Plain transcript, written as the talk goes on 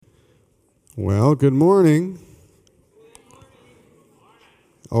Well, good morning.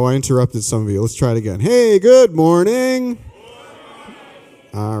 Oh, I interrupted some of you. Let's try it again. Hey, good morning.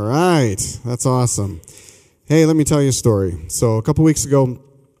 All right. That's awesome. Hey, let me tell you a story. So a couple weeks ago,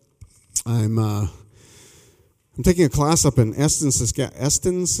 I'm taking a class up in Eston,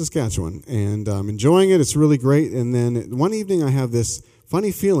 Saskatchewan, and I'm enjoying it. It's really great. And then one evening, I have this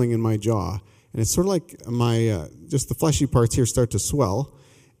funny feeling in my jaw, and it's sort of like my just the fleshy parts here start to swell.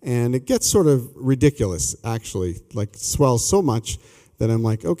 And it gets sort of ridiculous, actually, like swells so much that I'm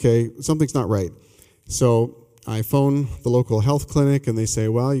like, okay, something's not right. So I phone the local health clinic, and they say,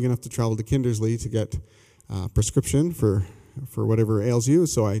 well, you're going to have to travel to Kindersley to get a prescription for whatever ails you.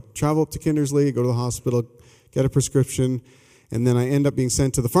 So I travel up to Kindersley, go to the hospital, get a prescription, and then I end up being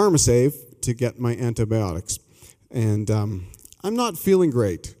sent to the PharmaSave to get my antibiotics. And I'm not feeling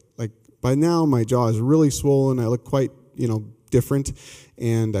great. Like, by now, my jaw is really swollen. I look quite, different,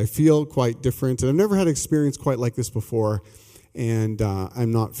 and I feel quite different. And I've never had an experience quite like this before, and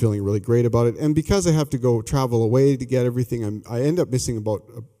I'm not feeling really great about it. And because I have to go travel away to get everything, I end up missing about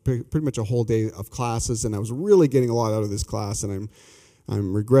pretty much a whole day of classes, and I was really getting a lot out of this class, and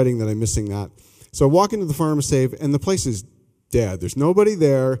I'm regretting that I'm missing that. So I walk into the PharmaSave, and the place is dead. There's nobody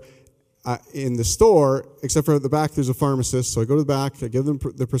there in the store, except for at the back there's a pharmacist. So I go to the back, I give them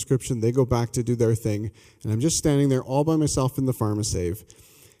the prescription, they go back to do their thing, and I'm just standing there all by myself in the PharmaSave.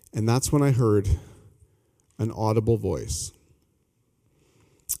 And that's when I heard an audible voice.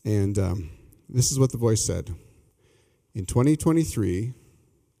 And this is what the voice said. In 2023,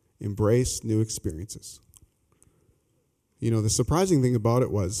 embrace new experiences. The surprising thing about it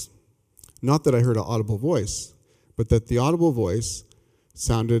was not that I heard an audible voice, but that the audible voice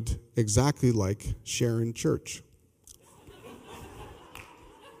sounded exactly like Sharon Church.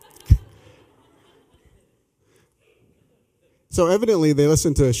 So evidently they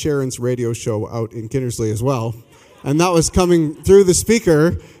listened to Sharon's radio show out in Kindersley as well, and that was coming through the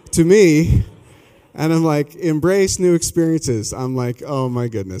speaker to me, and I'm like, embrace new experiences. I'm like, oh my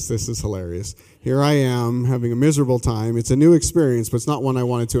goodness, this is hilarious. Here I am having a miserable time. It's a new experience, but it's not one I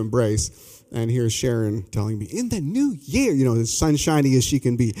wanted to embrace. And here's Sharon telling me, in the new year, as sunshiny as she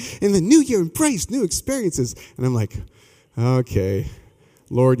can be, in the new year, embrace new experiences. And I'm like, okay,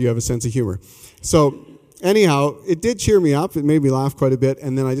 Lord, you have a sense of humor. So anyhow, it did cheer me up. It made me laugh quite a bit.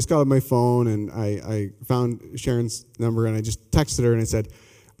 And then I just got on my phone, and I found Sharon's number, and I just texted her, and I said,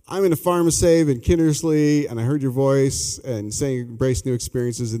 I'm in a PharmaSave in Kindersley, and I heard your voice and saying embrace new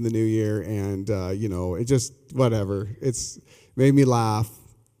experiences in the new year. And, it just, whatever. It's made me laugh.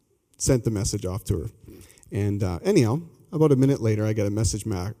 Sent the message off to her. And anyhow, about a minute later, I get a message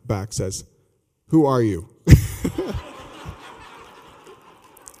back, says, who are you?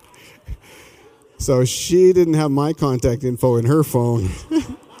 So she didn't have my contact info in her phone.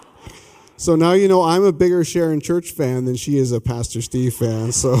 So now I'm a bigger Sharon Church fan than she is a Pastor Steve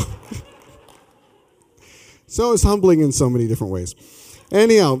fan. So it's humbling in so many different ways.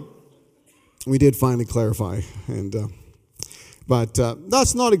 Anyhow, we did finally clarify. But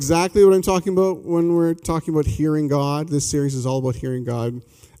that's not exactly what I'm talking about when we're talking about hearing God. This series is all about hearing God.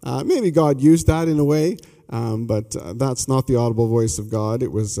 Maybe God used that in a way, but that's not the audible voice of God.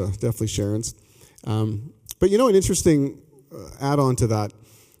 It was definitely Sharon's. But an interesting add-on to that.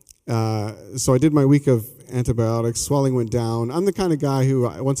 So I did my week of antibiotics. Swelling went down. I'm the kind of guy who,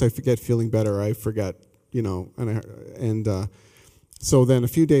 once I get feeling better, I forget, so then a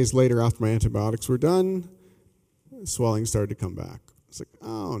few days later after my antibiotics were done, swelling started to come back. It's like,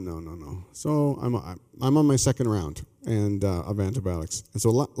 oh, no. So I'm on my second round of antibiotics. And so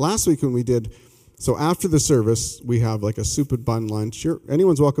last week when we did, so after the service, we have like a soup and bun lunch.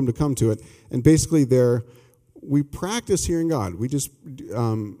 Anyone's welcome to come to it. And basically we practice hearing God. We just,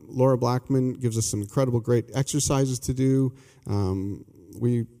 Laura Blackman gives us some incredible, great exercises to do.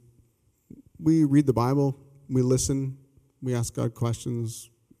 We read the Bible. We listen. We ask God questions.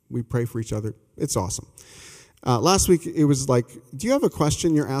 We pray for each other. It's awesome. Last week, it was like, do you have a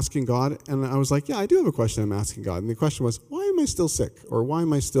question you're asking God? And I was like, yeah, I do have a question I'm asking God. And the question was, why am I still sick? Or why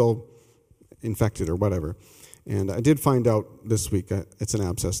am I still infected or whatever? And I did find out this week it's an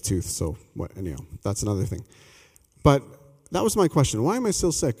abscessed tooth. So anyhow, that's another thing. But that was my question. Why am I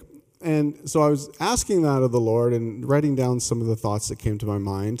still sick? And so I was asking that of the Lord and writing down some of the thoughts that came to my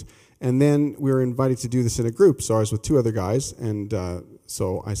mind. And then we were invited to do this in a group. So I was with two other guys, and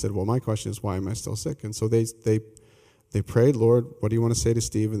so I said, well, my question is, why am I still sick? And so they prayed, Lord, what do you want to say to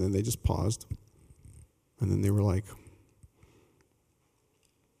Steve? And then they just paused. And then they were like,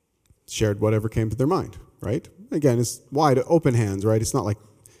 shared whatever came to their mind, right? Again, it's wide open hands, right? It's not like,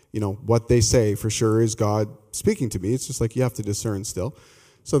 what they say for sure is God speaking to me. It's just like you have to discern still.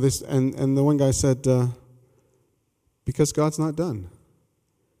 So this, and the one guy said, because God's not done.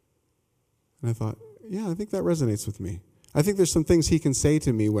 And I thought, yeah, I think that resonates with me. I think there's some things he can say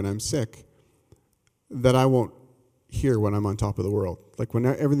to me when I'm sick that I won't hear when I'm on top of the world. Like when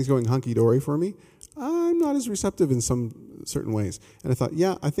everything's going hunky-dory for me, I'm not as receptive in some certain ways. And I thought,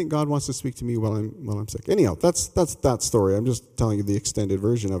 yeah, I think God wants to speak to me while I'm sick. Anyhow, that's that story. I'm just telling you the extended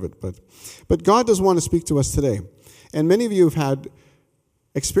version of it. But God does want to speak to us today. And many of you have had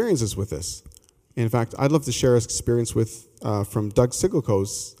experiences with this. In fact, I'd love to share an experience with from Doug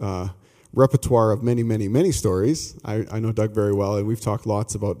Sigelko's repertoire of many, many, many stories. I know Doug very well, and we've talked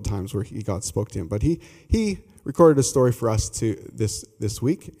lots about times where God spoke to him. But he recorded a story for us this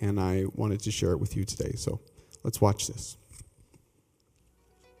week, and I wanted to share it with you today. So let's watch this.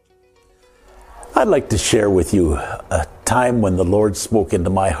 I'd like to share with you a time when the Lord spoke into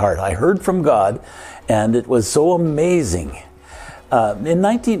my heart. I heard from God, and it was so amazing. In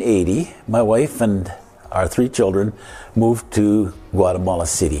 1980, my wife and our 3 children moved to Guatemala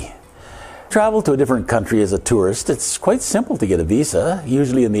City. Travel to a different country as a tourist, it's quite simple to get a visa.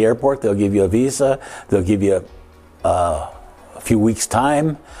 Usually in the airport, they'll give you a visa. They'll give you a few weeks'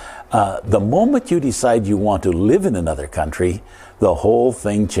 time. The moment you decide you want to live in another country, the whole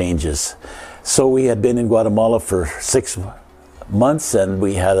thing changes. So we had been in Guatemala for 6 months, and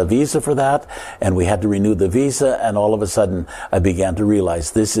we had a visa for that, and we had to renew the visa, and all of a sudden I began to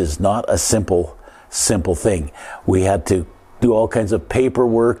realize this is not a simple thing. We had to do all kinds of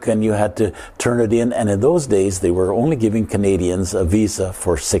paperwork, and you had to turn it in, and in those days they were only giving Canadians a visa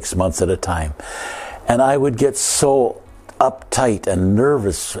for 6 months at a time. And I would get so uptight and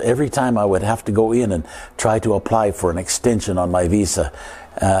nervous every time I would have to go in and try to apply for an extension on my visa.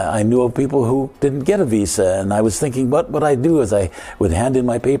 I knew of people who didn't get a visa, and I was thinking, what would I do as I would hand in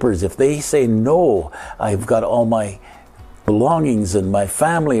my papers? If they say no, I've got all my belongings and my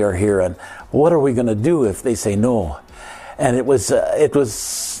family are here, and what are we going to do if they say no? And it was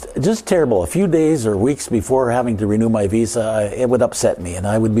just terrible. A few days or weeks before having to renew my visa, it would upset me, and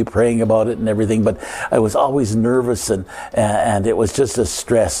I would be praying about it and everything, but I was always nervous, and it was just a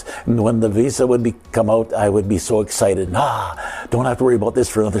stress. And when the visa would come out, I would be so excited. Don't have to worry about this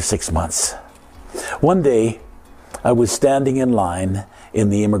for another 6 months. One day, I was standing in line in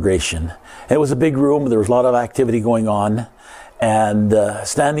the immigration. It was a big room. There was a lot of activity going on. And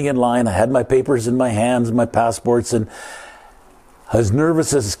standing in line, I had my papers in my hands, my passports, and as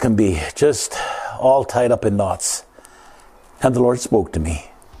nervous as can be, just all tied up in knots. And the Lord spoke to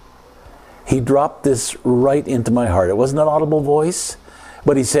me. He dropped this right into my heart. It wasn't an audible voice,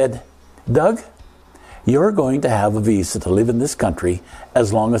 but He said, Doug, you're going to have a visa to live in this country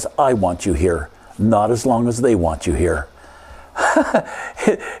as long as I want you here, not as long as they want you here.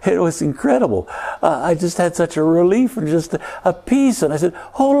 It was incredible. I just had such a relief and just a peace. And I said,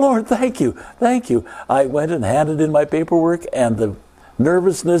 oh, Lord, thank you. Thank you. I went and handed in my paperwork, and the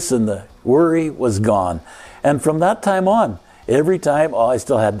nervousness and the worry was gone. And from that time on, every time, I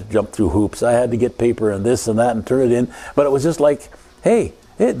still had to jump through hoops. I had to get paper and this and that and turn it in. But it was just like, hey,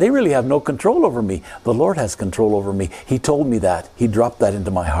 they really have no control over me. The Lord has control over me. He told me that. He dropped that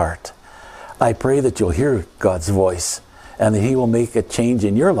into my heart. I pray that you'll hear God's voice, and that He will make a change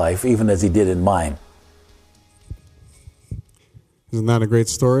in your life, even as He did in mine. Isn't that a great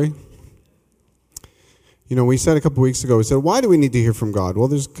story? You know, we said a couple weeks ago, we said, why do we need to hear from God? Well,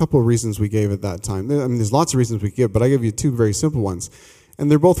 there's a couple of reasons we gave at that time. I mean, there's lots of reasons we give, but I give you 2 very simple ones.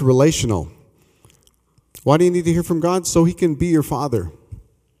 And they're both relational. Why do you need to hear from God? So He can be your Father.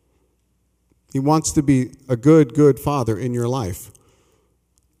 He wants to be a good Father in your life.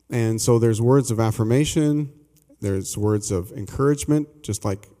 And so there's words of affirmation, there's words of encouragement, just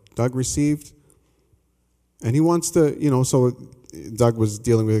like Doug received. And He wants to, so Doug was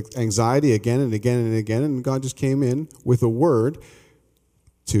dealing with anxiety again and again and again, and God just came in with a word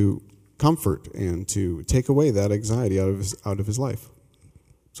to comfort and to take away that anxiety out of his life.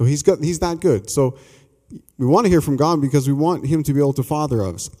 So he's that good. So we want to hear from God because we want Him to be able to father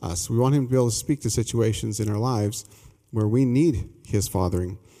us. We want Him to be able to speak to situations in our lives where we need His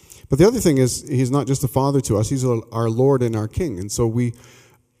fathering. But the other thing is, He's not just a father to us, He's our Lord and our King. And so we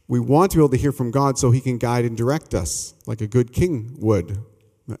want to be able to hear from God so He can guide and direct us like a good king would.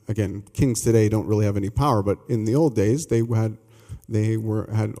 Again, kings today don't really have any power, but in the old days they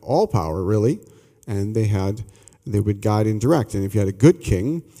had all power really, and they would guide and direct. And if you had a good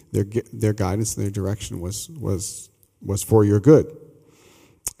king, their guidance and their direction was for your good.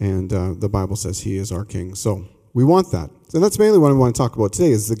 And the Bible says He is our King. So we want that. And that's mainly what I want to talk about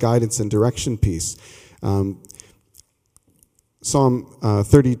today is the guidance and direction piece. Psalm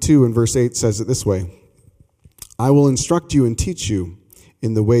 32 and verse 8 says it this way, I will instruct you and teach you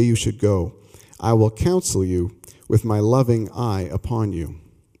in the way you should go. I will counsel you with my loving eye upon you.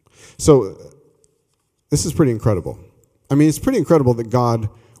 So this is pretty incredible. I mean, it's pretty incredible that God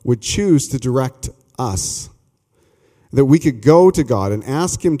would choose to direct us, that we could go to God and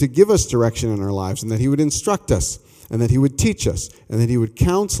ask him to give us direction in our lives, and that he would instruct us, and that he would teach us, and that he would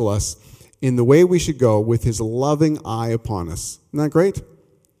counsel us in the way we should go with his loving eye upon us. Isn't that great?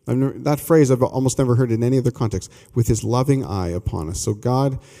 That phrase I've almost never heard in any other context, with his loving eye upon us. So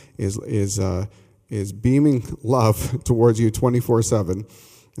God is beaming love towards you 24/7.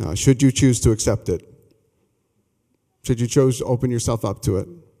 Should you choose to accept it? Should you choose to open yourself up to it?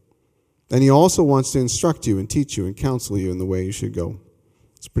 And he also wants to instruct you and teach you and counsel you in the way you should go.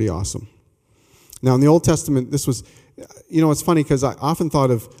 It's pretty awesome. Now, in the Old Testament, this was, it's funny because I often thought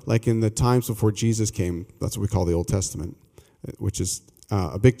of, like, in the times before Jesus came, that's what we call the Old Testament, which is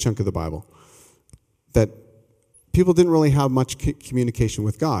a big chunk of the Bible, that people didn't really have much communication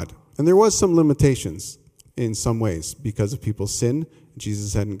with God. And there was some limitations in some ways because of people's sin.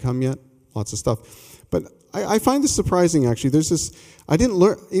 Jesus hadn't come yet, lots of stuff. But I find this surprising, actually. There's this, I didn't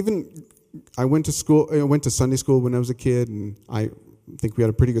learn, I went to Sunday school when I was a kid, and I think we had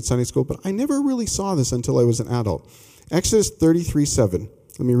a pretty good Sunday school, but I never really saw this until I was an adult. Exodus 33:7,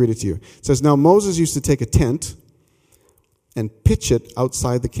 let me read it to you. It says, "Now Moses used to take a tent and pitch it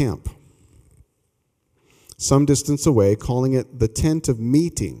outside the camp, some distance away, calling it the tent of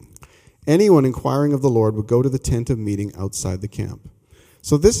meeting. Anyone inquiring of the Lord would go to the tent of meeting outside the camp."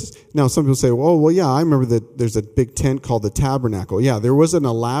 So now some people say, well, yeah, I remember that there's a big tent called the tabernacle. Yeah, there was an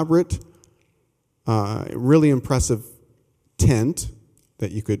elaborate, really impressive tent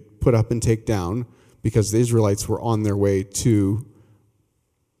that you could put up and take down because the Israelites were on their way to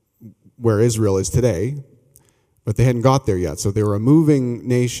where Israel is today, but they hadn't got there yet. So they were a moving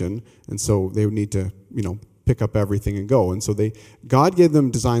nation, and so they would need to, pick up everything and go. And so God gave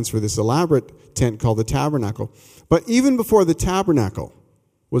them designs for this elaborate tent called the tabernacle. But even before the tabernacle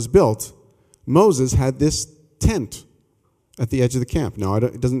was built, Moses had this tent at the edge of the camp. Now,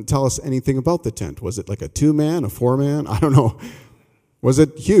 it doesn't tell us anything about the tent. Was it like a 2-man, a 4-man? I don't know. Was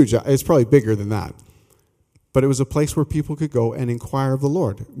it huge? It's probably bigger than that. But it was a place where people could go and inquire of the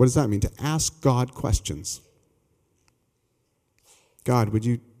Lord. What does that mean? To ask God questions. God, would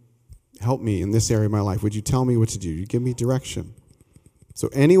you help me in this area of my life? Would you tell me what to do? You give me direction. So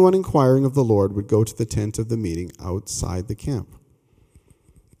anyone inquiring of the Lord would go to the tent of the meeting outside the camp.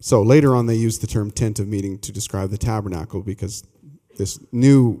 So later on, they used the term tent of meeting to describe the tabernacle because this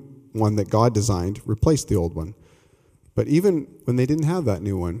new one that God designed replaced the old one. But even when they didn't have that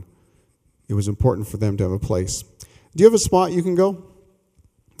new one, it was important for them to have a place. Do you have a spot you can go?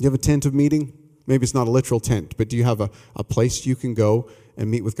 Do you have a tent of meeting? Maybe it's not a literal tent, but do you have a place you can go and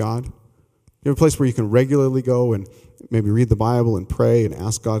meet with God? Do you have a place where you can regularly go and maybe read the Bible and pray and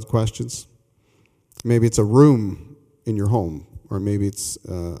ask God questions? Maybe it's a room in your home. Or maybe it's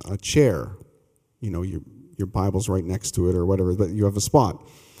a chair, your Bible's right next to it or whatever, but you have a spot.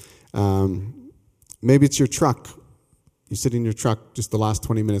 Maybe it's your truck. You sit in your truck just the last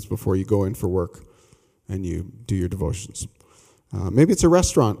 20 minutes before you go in for work and you do your devotions. Maybe it's a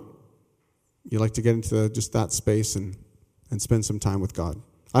restaurant. You like to get into just that space and spend some time with God.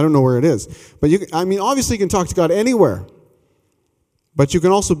 I don't know where it is. But obviously you can talk to God anywhere. But you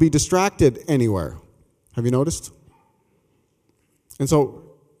can also be distracted anywhere. Have you noticed? And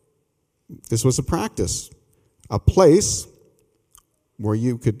so this was a practice, a place where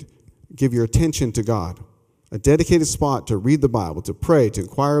you could give your attention to God, a dedicated spot to read the Bible, to pray, to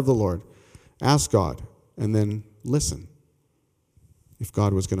inquire of the Lord, ask God, and then listen. If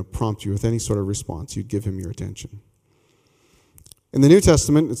God was going to prompt you with any sort of response, you'd give him your attention. In the New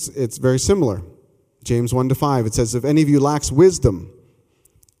Testament, it's very similar. James 1-5, it says, "If any of you lacks wisdom,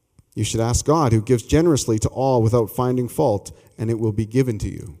 you should ask God, who gives generously to all without finding fault, and it will be given to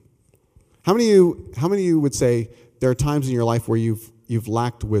you." How many of you would say there are times in your life where you've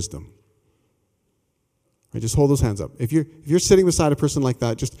lacked wisdom? Right, just hold those hands up. If you're sitting beside a person like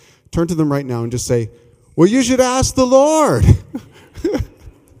that, just turn to them right now and just say, "Well, you should ask the Lord."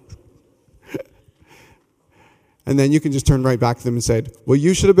 And then you can just turn right back to them and say, "Well,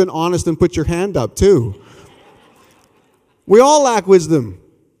 you should have been honest and put your hand up too." We all lack wisdom.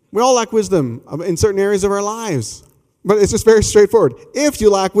 We all lack wisdom in certain areas of our lives. But it's just very straightforward. If you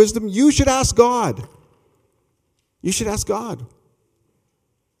lack wisdom, you should ask God. You should ask God.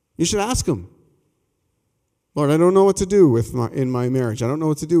 You should ask him. "Lord, I don't know what to do in my marriage. I don't know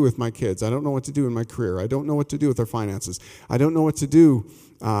what to do with my kids. I don't know what to do in my career. I don't know what to do with our finances. I don't know what to do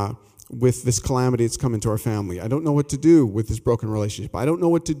with this calamity that's come into our family. I don't know what to do with this broken relationship. I don't know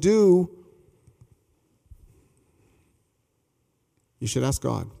what to do." you should ask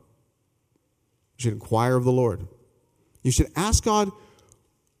God. You should inquire of the Lord. You should ask God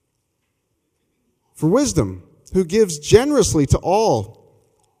for wisdom, who gives generously to all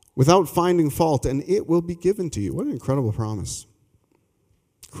without finding fault, and it will be given to you. What an incredible promise.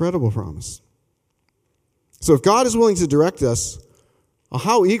 Incredible promise. So if God is willing to direct us,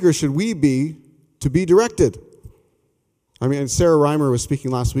 how eager should we be to be directed? I mean, Sarah Reimer was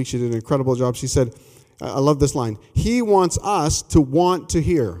speaking last week. She did an incredible job. She said, I love this line, He wants us to want to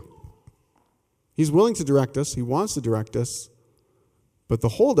hear. He's willing to direct us. He wants to direct us. But the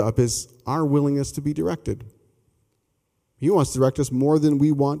holdup is our willingness to be directed. He wants to direct us more than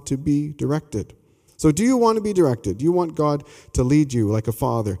we want to be directed. So do you want to be directed? Do you want God to lead you like a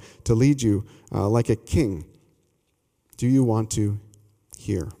father, to lead you like a king? Do you want to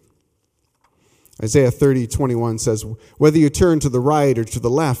hear? Isaiah 30:21 says, whether you turn to the right or to the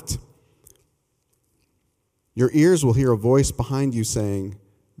left, your ears will hear a voice behind you saying,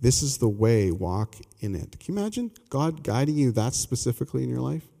 this is the way, walk in it. Can you imagine God guiding you that specifically in your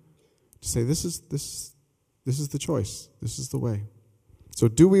life? To say, this is the choice. This is the way. So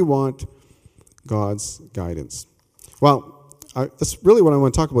do we want God's guidance? Well, that's really what I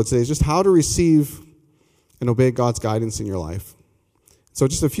want to talk about today, is just how to receive and obey God's guidance in your life. So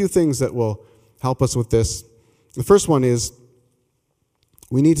just a few things that will help us with this. The first one is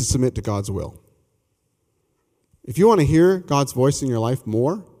we need to submit to God's will. If you want to hear God's voice in your life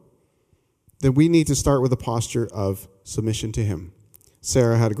more, then we need to start with a posture of submission to Him.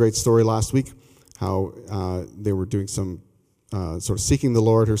 Sarah had a great story last week, how they were doing some sort of seeking the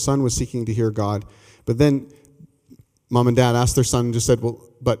Lord. Her son was seeking to hear God. But then mom and dad asked their son and just said, well,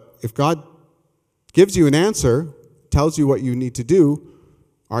 but if God gives you an answer, tells you what you need to do,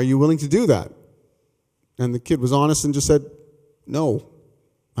 are you willing to do that? And the kid was honest and just said, no.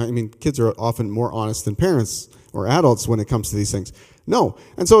 I mean, kids are often more honest than parents or adults when it comes to these things. No.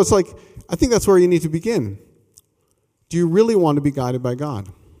 And so it's like, I think that's where you need to begin. Do you really want to be guided by God?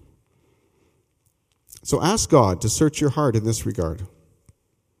 So ask God to search your heart in this regard.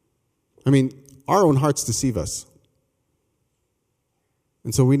 I mean, our own hearts deceive us.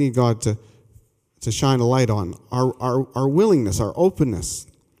 And so we need God to shine a light on our willingness, our openness.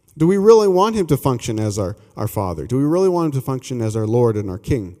 Do we really want Him to function as our Father? Do we really want Him to function as our Lord and our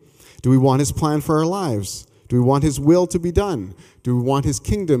King? Do we want His plan for our lives? Do we want His will to be done? Do we want His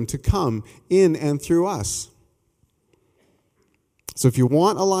kingdom to come in and through us? So if you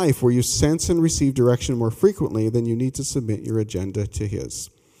want a life where you sense and receive direction more frequently, then you need to submit your agenda to His.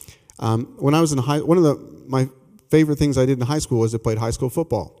 When I was in one of my favorite things I did in high school was I played high school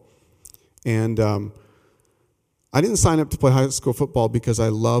football. And I didn't sign up to play high school football because I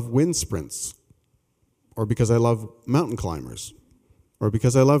love wind sprints or because I love mountain climbers or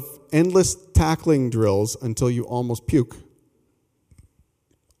because I love endless tackling drills until you almost puke.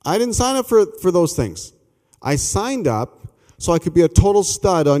 I didn't sign up for those things. I signed up so I could be a total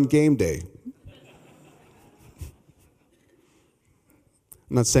stud on game day.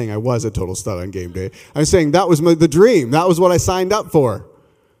 I'm not saying I was a total stud on game day. I'm saying that was the dream. That was what I signed up for.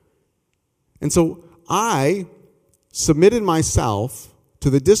 And so I submitted myself to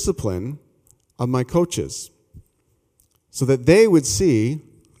the discipline of my coaches so that they would see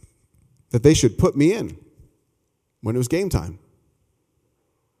that they should put me in when it was game time.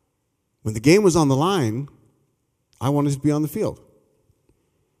 When the game was on the line, I wanted to be on the field.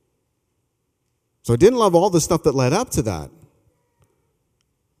 So I didn't love all the stuff that led up to that,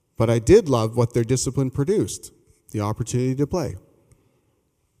 but I did love what their discipline produced, the opportunity to play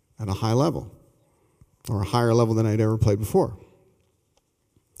at a high level, or a higher level than I'd ever played before.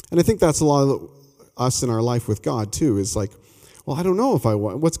 And I think that's a lot of us in our life with God, too, is like, well, I don't know if I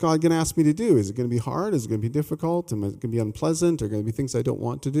want, what's God going to ask me to do? Is it going to be hard? Is it going to be difficult? Am I going to be unpleasant? Are going to be things I don't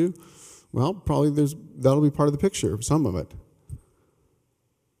want to do? Well, probably that'll be part of the picture, some of it.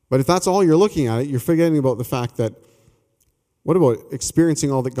 But if that's all you're looking at, you're forgetting about the fact that, what about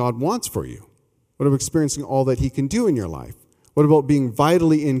experiencing all that God wants for you? What about experiencing all that He can do in your life? What about being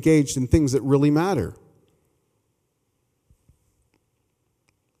vitally engaged in things that really matter?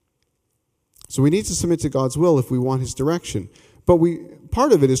 So we need to submit to God's will if we want His direction. But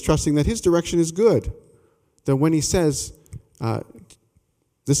part of it is trusting that His direction is good. That when He says,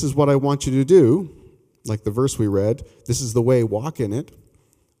 this is what I want you to do, like the verse we read, this is the way, walk in it,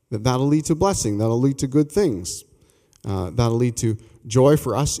 that'll lead to blessing, that'll lead to good things. That'll lead to joy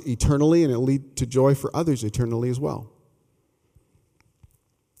for us eternally, and it'll lead to joy for others eternally as well.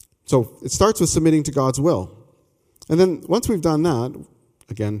 So it starts with submitting to God's will. And then once we've done that,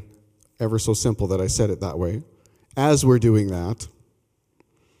 again, ever so simple that I said it that way, as we're doing that,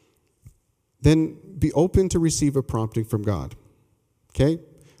 then be open to receive a prompting from God. Okay?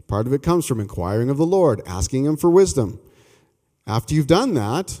 Part of it comes from inquiring of the Lord, asking him for wisdom. After you've done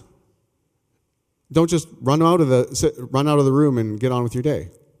that, don't just run out of the room and get on with your day.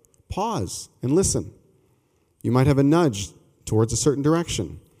 Pause and listen. You might have a nudge towards a certain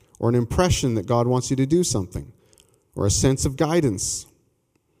direction, or an impression that God wants you to do something, or a sense of guidance.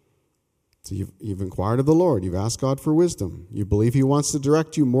 So you've inquired of the Lord. You've asked God for wisdom. You believe he wants to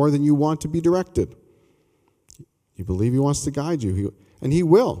direct you more than you want to be directed. You believe he wants to guide you. And he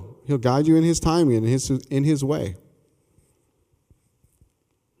will. He'll guide you in his timing and in his way.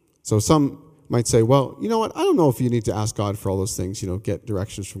 So some might say, well, you know what? I don't know if you need to ask God for all those things, get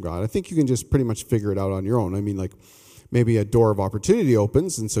directions from God. I think you can just pretty much figure it out on your own. I mean, like maybe a door of opportunity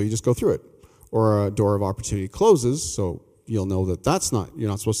opens, and so you just go through it. Or a door of opportunity closes, so you'll know that you're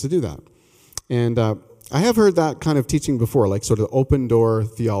not supposed to do that. And I have heard that kind of teaching before, like sort of open door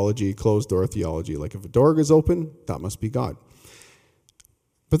theology, closed door theology. Like if a door is open, that must be God.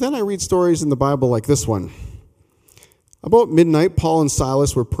 But then I read stories in the Bible like this one. About midnight, Paul and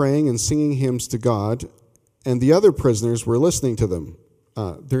Silas were praying and singing hymns to God, and the other prisoners were listening to them.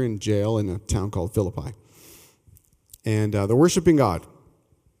 They're in jail in a town called Philippi. And they're worshiping God.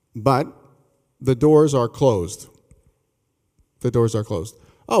 But the doors are closed. The doors are closed.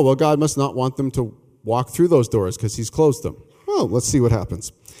 Oh, well, God must not want them to walk through those doors because he's closed them. Well, let's see what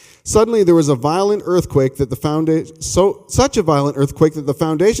happens. Suddenly there was a violent earthquake such a violent earthquake that the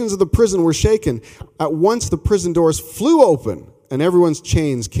foundations of the prison were shaken. At once the prison doors flew open and everyone's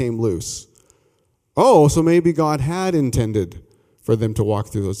chains came loose. Oh, so maybe God had intended for them to walk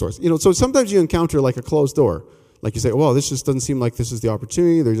through those doors. So sometimes you encounter like a closed door. Like you say, well, this just doesn't seem like this is the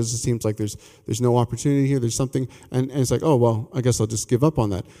opportunity. There just seems like there's no opportunity here. There's something. And it's like, oh, well, I guess I'll just give up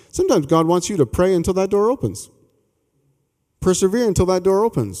on that. Sometimes God wants you to pray until that door opens. Persevere until that door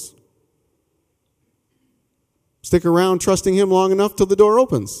opens. Stick around trusting him long enough till the door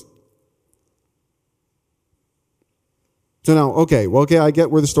opens. So now, okay, I get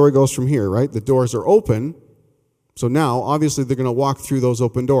where the story goes from here, right? The doors are open. So now, obviously, they're going to walk through those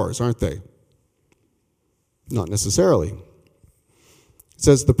open doors, aren't they? Not necessarily. It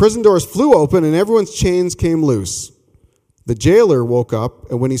says, the prison doors flew open and everyone's chains came loose. The jailer woke up,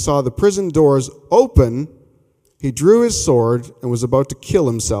 and when he saw the prison doors open, he drew his sword and was about to kill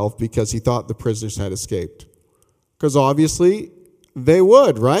himself because he thought the prisoners had escaped. Because obviously, they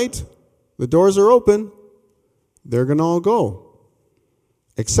would, right? The doors are open. They're going to all go.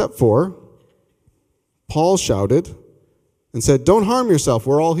 Except for, Paul shouted and said, don't harm yourself,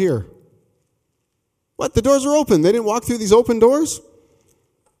 we're all here. What? The doors are open. They didn't walk through these open doors?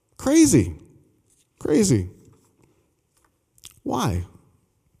 Crazy. Why?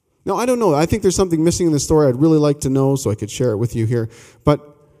 No, I don't know. I think there's something missing in the story I'd really like to know so I could share it with you here. But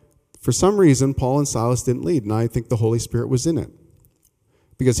for some reason, Paul and Silas didn't lead, and I think the Holy Spirit was in it.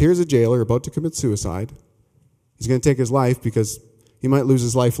 Because here's a jailer about to commit suicide. He's going to take his life because he might lose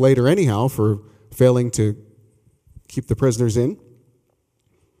his life later anyhow for failing to keep the prisoners in.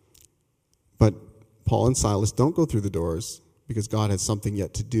 But Paul and Silas don't go through the doors because God has something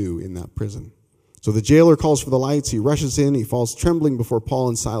yet to do in that prison. So the jailer calls for the lights. He rushes in. He falls trembling before Paul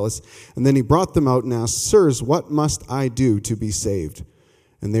and Silas. And then he brought them out and asked, sirs, what must I do to be saved?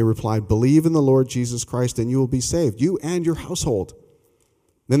 And they replied, believe in the Lord Jesus Christ and you will be saved, you and your household.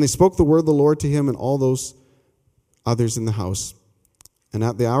 Then they spoke the word of the Lord to him and all those others in the house. And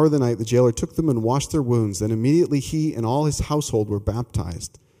at the hour of the night, the jailer took them and washed their wounds. Then immediately he and all his household were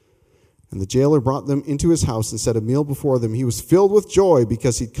baptized. And the jailer brought them into his house and set a meal before them. He was filled with joy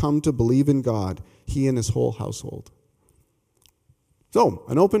because he'd come to believe in God, he and his whole household. So,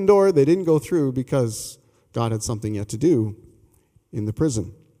 an open door they didn't go through because God had something yet to do in the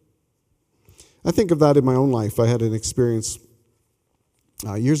prison. I think of that in my own life. I had an experience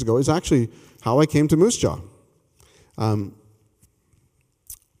years ago. It's actually how I came to Moose Jaw. It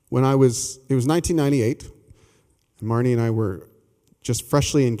was 1998, and Marnie and I were just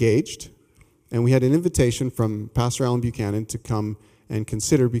freshly engaged, and we had an invitation from Pastor Alan Buchanan to come and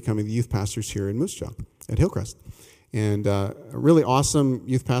consider becoming the youth pastors here in Moose Jaw at Hillcrest. And a really awesome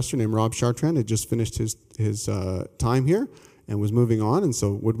youth pastor named Rob Chartrand had just finished his time here and was moving on, and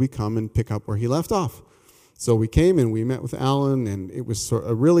so would we come and pick up where he left off? So we came and we met with Alan, and it was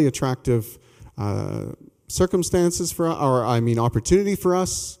a really attractive opportunity for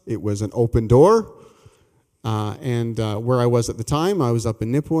us. It was an open door. And where I was at the time, I was up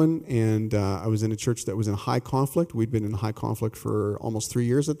in Nipawin, and I was in a church that was in high conflict. We'd been in high conflict for almost 3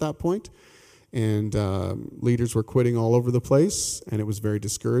 years at that point, and leaders were quitting all over the place, and it was very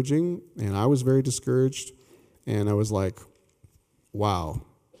discouraging, and I was very discouraged, and I was like, wow,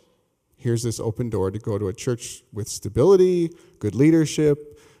 here's this open door to go to a church with stability, good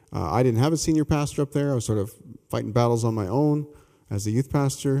leadership. I didn't have a senior pastor up there. I was sort of fighting battles on my own as a youth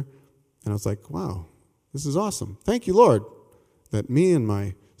pastor. And I was like, wow, this is awesome. Thank you, Lord, that me and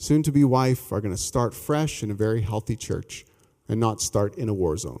my soon-to-be wife are going to start fresh in a very healthy church and not start in a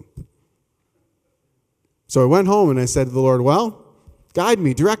war zone. So I went home and I said to the Lord, well, guide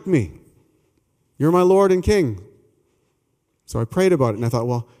me, direct me. You're my Lord and King. So I prayed about it and I thought,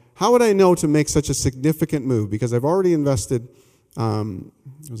 well, how would I know to make such a significant move? Because I've already invested,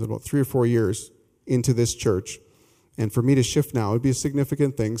 it was about 3 or 4 years into this church. And for me to shift now would be a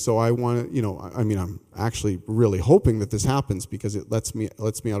significant thing. So I want to, I'm actually really hoping that this happens because it lets me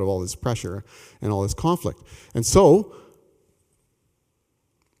out of all this pressure and all this conflict. And so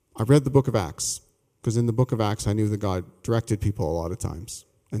I read the book of Acts, because in the book of Acts I knew that God directed people a lot of times.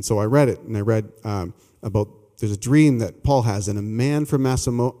 And so I read it, and I read about there's a dream that Paul has, and a man from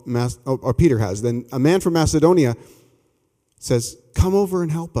or Peter has. Then a man from Macedonia says, "Come over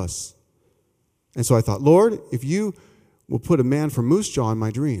and help us." And so I thought, Lord, if you will put a man from Moose Jaw in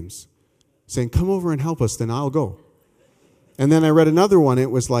my dreams, saying, "Come over and help us," then I'll go. And then I read another one. It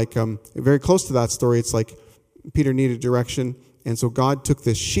was like very close to that story. It's like Peter needed direction, and so God took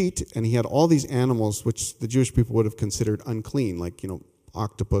this sheet, and he had all these animals which the Jewish people would have considered unclean, like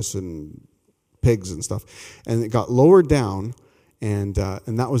octopus and pigs and stuff, and it got lowered down, and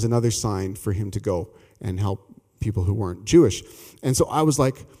that was another sign for him to go and help people who weren't Jewish. And so I was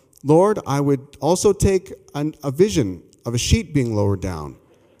like, Lord, I would also take a vision of a sheet being lowered down,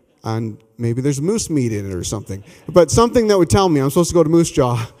 and maybe there's moose meat in it or something, but something that would tell me I'm supposed to go to Moose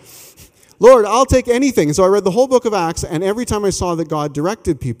Jaw. Lord, I'll take anything. And so I read the whole book of Acts, and every time I saw that God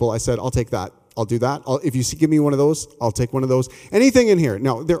directed people, I said, I'll take that. I'll do that. If you give me one of those, I'll take one of those. Anything in here.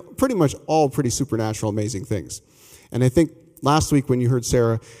 Now, they're pretty much all pretty supernatural, amazing things. And I think last week when you heard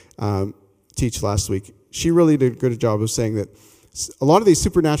Sarah teach last week, she really did a good job of saying that a lot of these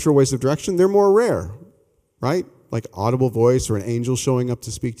supernatural ways of direction, they're more rare, right? Like audible voice or an angel showing up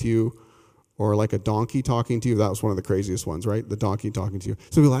to speak to you, or like a donkey talking to you. That was one of the craziest ones, right? The donkey talking to you.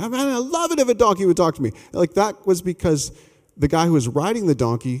 So people are like, man, I love it if a donkey would talk to me. Like that was because the guy who was riding the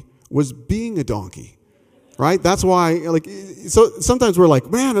donkey was being a donkey, right? That's why, so sometimes we're like,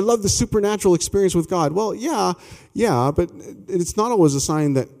 man, I love the supernatural experience with God. Well, yeah, but it's not always a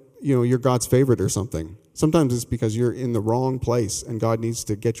sign that, you're God's favorite or something. Sometimes it's because you're in the wrong place and God needs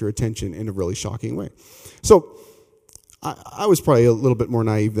to get your attention in a really shocking way. So I was probably a little bit more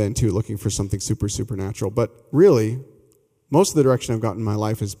naive then too, looking for something supernatural. But really, most of the direction I've gotten in my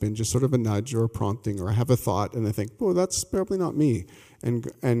life has been just sort of a nudge or a prompting, or I have a thought and I think, well, that's probably not me. And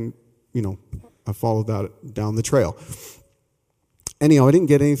I followed that down the trail. Anyhow, I didn't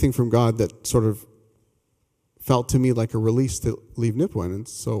get anything from God that sort of felt to me like a release to leave Nipawin. And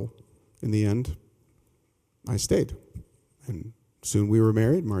so in the end, I stayed. And soon we were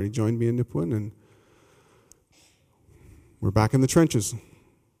married. Marty joined me in Nipawin, and we're back in the trenches.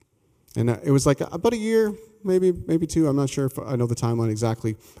 And it was like about a year, maybe 2, I'm not sure if I know the timeline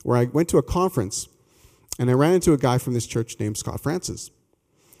exactly, where I went to a conference, and I ran into a guy from this church named Scott Francis.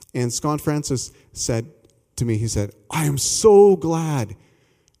 And Scott Francis said to me, he said, "I am so glad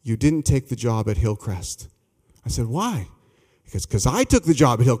you didn't take the job at Hillcrest." I said, "Why?" Because I took the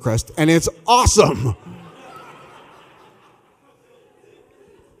job at Hillcrest, and it's awesome.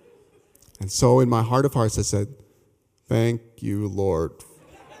 And so in my heart of hearts, I said, thank you, Lord,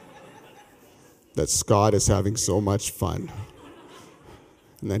 that Scott is having so much fun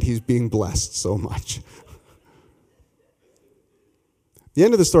and that he's being blessed so much. The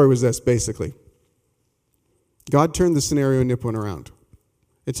end of the story was this, basically. God turned the scenario in Nipawin around.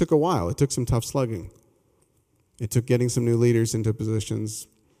 It took a while. It took some tough slugging. It took getting some new leaders into positions.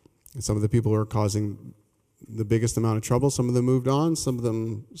 And some of the people who were causing the biggest amount of trouble, some of them moved on. Some of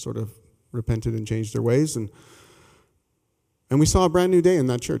them sort of repented and changed their ways. And we saw a brand new day in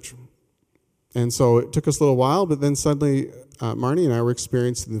that church. And so it took us a little while, but then suddenly Marnie and I were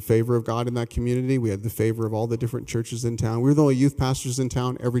experiencing the favor of God in that community. We had the favor of all the different churches in town. We were the only youth pastors in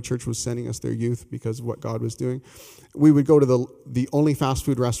town. Every church was sending us their youth because of what God was doing. We would go to the only fast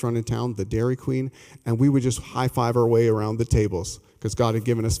food restaurant in town, the Dairy Queen, and we would just high-five our way around the tables because God had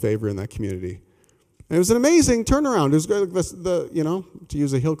given us favor in that community. And it was an amazing turnaround. It was to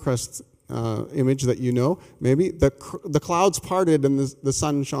use a Hillcrest image that maybe the clouds parted and the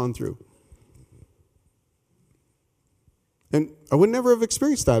sun shone through. And I would never have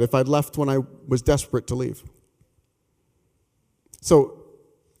experienced that if I'd left when I was desperate to leave. So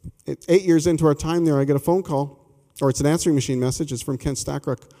 8 years into our time there, I get a phone call, or it's an answering machine message. It's from Kent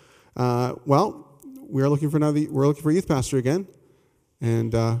Stackrock. We're looking for a youth pastor again,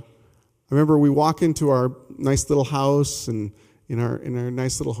 and I remember we walk into our nice little house and in our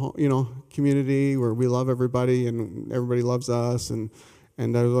nice little home, community where we love everybody and everybody loves us. And I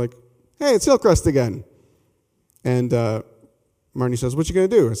was like, hey, it's Hillcrest again. And Marnie says, what you going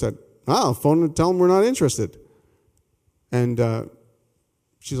to do? I said, I'll phone and tell them we're not interested. And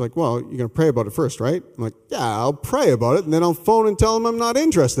she's like, well, you're going to pray about it first, right? I'm like, yeah, I'll pray about it, and then I'll phone and tell them I'm not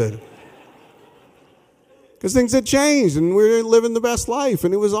interested. Because things had changed, and we were living the best life,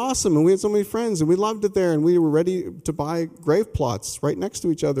 and it was awesome, and we had so many friends, and we loved it there, and we were ready to buy grave plots right next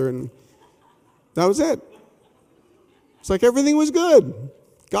to each other, and that was it. It's like everything was good.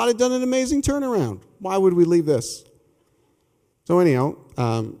 God had done an amazing turnaround. Why would we leave this? So anyhow,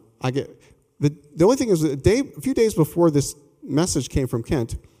 I get the only thing is a few days before this message came from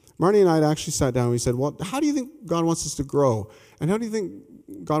Kent, Marnie and I had actually sat down and we said, well, how do you think God wants us to grow? And how do you think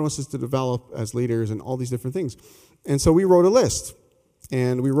God wants us to develop as leaders and all these different things? And so we wrote a list.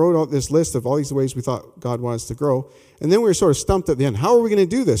 And we wrote out this list of all these ways we thought God wanted us to grow. And then we were sort of stumped at the end. How are we going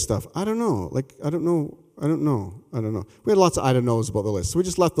to do this stuff? I don't know. I don't know. We had lots of I don't knows about the list. So we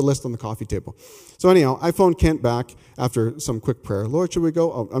just left the list on the coffee table. So anyhow, I phoned Kent back after some quick prayer. Lord, should we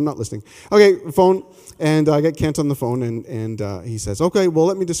go? Oh, I'm not listening. Okay, phone. And I get Kent on the phone, and he says, okay, well,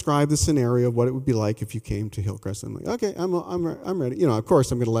 let me describe the scenario of what it would be like if you came to Hillcrest. I'm like, okay, I'm ready. Of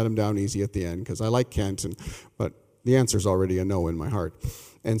course, I'm going to let him down easy at the end because I like Kent, but the answer's already a no in my heart.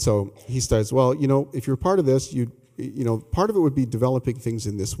 And so he starts, well, if you're part of this, part of it would be developing things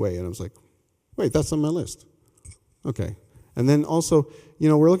in this way. And I was like, wait, that's on my list. Okay. And then also,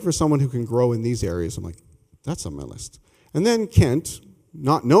 we're looking for someone who can grow in these areas. I'm like, that's on my list. And then Kent,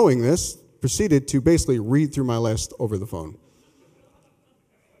 not knowing this, proceeded to basically read through my list over the phone.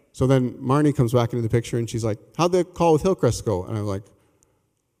 So then Marnie comes back into the picture and she's like, how'd the call with Hillcrest go? And I'm like,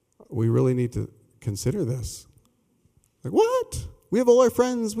 we really need to consider this. Like, what? We have all our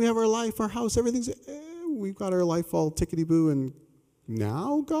friends, we have our life, our house, everything's, we've got our life all tickety-boo, and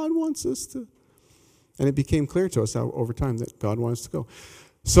now God wants us to. And it became clear to us over time that God wants us to go.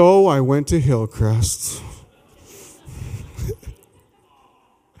 So I went to Hillcrest.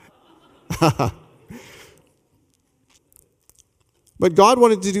 But God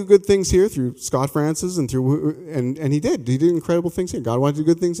wanted to do good things here through Scott Francis and he did. He did incredible things here. God wanted to do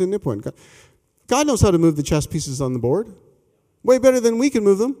good things in Nipawin. God knows how to move the chess pieces on the board. Way better than we can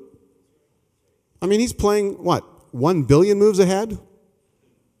move them. I mean, he's playing, 1 billion moves ahead?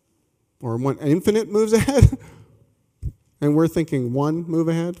 Or infinite moves ahead? And we're thinking one move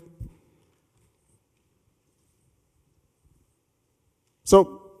ahead?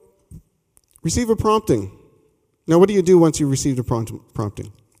 So, receive a prompting. Now, what do you do once you've received a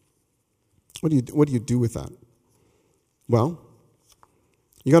prompting? What do you do with that? Well,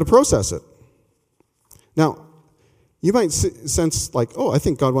 you got to process it. Now, you might sense like, I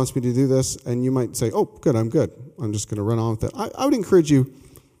think God wants me to do this, and you might say, good, I'm good. I'm just going to run on with it. I would encourage you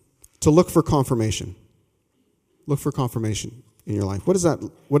to look for confirmation. Look for confirmation in your life. What does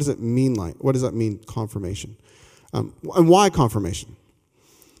it mean like? What does that mean, confirmation? And why confirmation?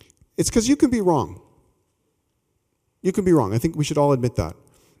 It's because you can be wrong. You can be wrong. I think we should all admit that.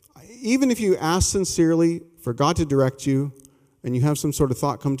 Even if you ask sincerely for God to direct you and you have some sort of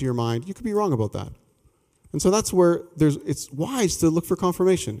thought come to your mind, you could be wrong about that. And so that's where it's wise to look for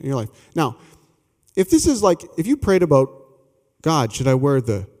confirmation in your life. Now, if this is like, if you prayed about, God, should I wear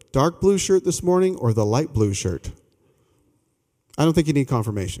the dark blue shirt this morning or the light blue shirt? I don't think you need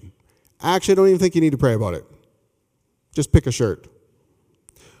confirmation. Actually, I don't even think you need to pray about it. Just pick a shirt.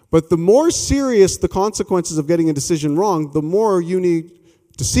 But the more serious the consequences of getting a decision wrong, the more you need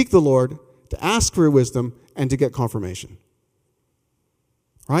to seek the Lord, to ask for wisdom, and to get confirmation.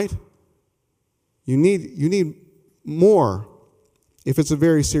 Right? You need more if it's a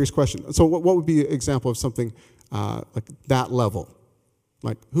very serious question. So what would be an example of something like that level?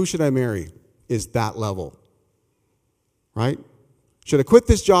 Like, who should I marry is that level. Right? Should I quit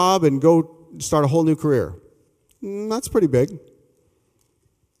this job and go start a whole new career? That's pretty big.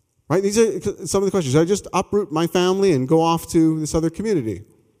 Right? These are some of the questions. Should I just uproot my family and go off to this other community?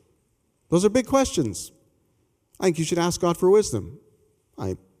 Those are big questions. I think you should ask God for wisdom.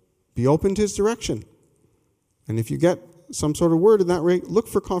 Be open to His direction. And if you get some sort of word in that rate, look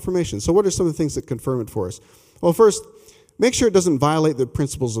for confirmation. So what are some of the things that confirm it for us? Well, first, make sure it doesn't violate the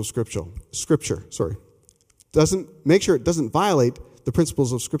principles of Scripture. Make sure it doesn't violate the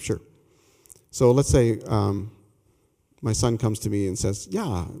principles of Scripture. So let's say my son comes to me and says,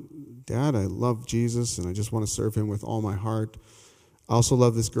 yeah, Dad, I love Jesus and I just want to serve Him with all my heart. I also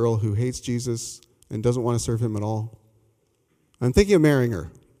love this girl who hates Jesus and doesn't want to serve Him at all. I'm thinking of marrying her.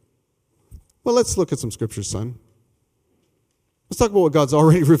 Well, let's look at some scriptures, son. Let's talk about what God's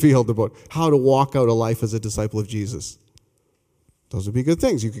already revealed about how to walk out a life as a disciple of Jesus. Those would be good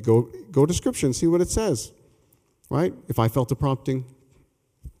things. You could go to Scripture and see what it says, right? If I felt a prompting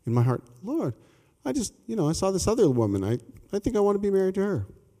in my heart, Lord, I saw this other woman. I think I want to be married to her.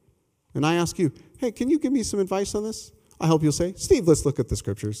 And I ask you, hey, can you give me some advice on this? I hope you'll say, Steve, let's look at the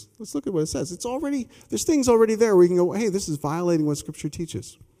Scriptures. Let's look at what it says. There's things already there where you can go, hey, this is violating what Scripture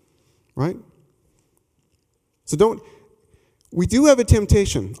teaches, right? So we do have a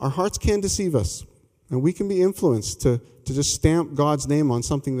temptation. Our hearts can deceive us. And we can be influenced to just stamp God's name on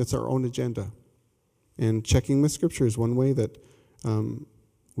something that's our own agenda. And checking with Scripture is one way that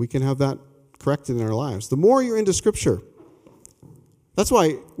we can have that corrected in our lives. The more you're into Scripture, that's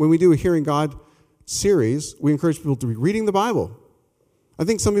why when we do a Hearing God series, we encourage people to be reading the Bible. I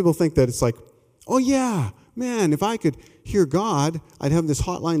think some people think that it's like, oh yeah, man, if I could hear God, I'd have this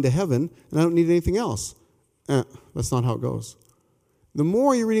hotline to heaven, and I don't need anything else. That's not how it goes. The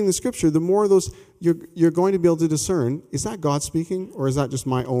more you're reading the Scripture, the more you're going to be able to discern, is that God speaking, or is that just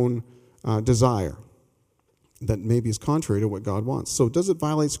my own desire that maybe is contrary to what God wants? So does it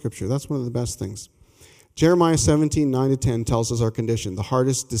violate Scripture? That's one of the best things. Jeremiah 17:9-10 tells us our condition. The heart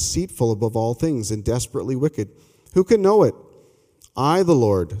is deceitful above all things and desperately wicked. Who can know it? I, the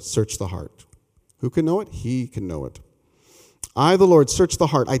Lord, search the heart. Who can know it? He can know it. I, the Lord, search the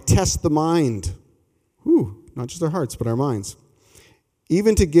heart. I test the mind. Not just our hearts, but our minds.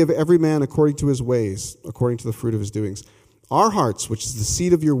 Even to give every man according to his ways, according to the fruit of his doings. Our hearts, which is the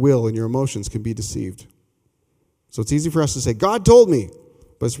seat of your will and your emotions, can be deceived. So it's easy for us to say, God told me,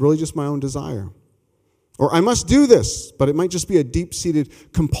 but it's really just my own desire. Or I must do this, but it might just be a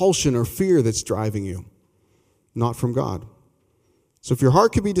deep-seated compulsion or fear that's driving you, not from God. So if your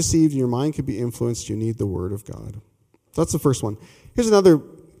heart could be deceived and your mind could be influenced, you need the Word of God. That's the first one. Here's another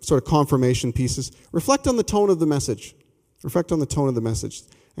sort of confirmation pieces. Reflect on the tone of the message. Reflect on the tone of the message.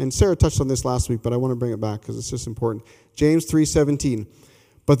 And Sarah touched on this last week, but I want to bring it back because it's just important. James 3:17.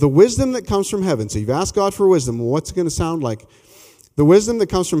 But the wisdom that comes from heaven, so you've asked God for wisdom, well, what's it going to sound like? The wisdom that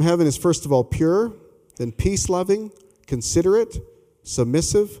comes from heaven is first of all pure, then peace-loving, considerate,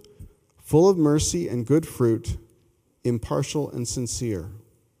 submissive, full of mercy and good fruit, impartial and sincere.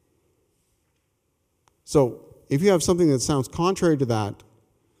 So if you have something that sounds contrary to that,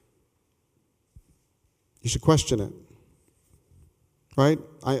 you should question it. Right?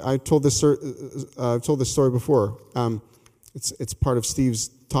 I've told this story before. It's part of Steve's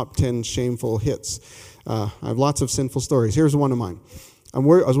top 10 shameful hits. I have lots of sinful stories. Here's one of mine. I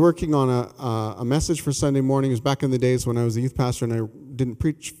was working on a message for Sunday morning. It was back in the days when I was a youth pastor and I didn't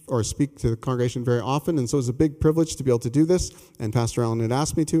preach or speak to the congregation very often, and so it was a big privilege to be able to do this, and Pastor Allen had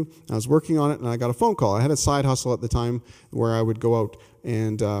asked me to. I was working on it, and I got a phone call. I had a side hustle at the time where I would go out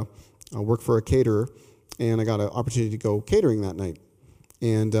and work for a caterer, and I got an opportunity to go catering that night.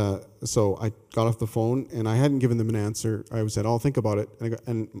 And so I got off the phone, and I hadn't given them an answer. I said, I'll think about it.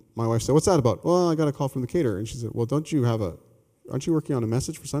 And my wife said, what's that about? Well, I got a call from the caterer. And she said, well, aren't you working on a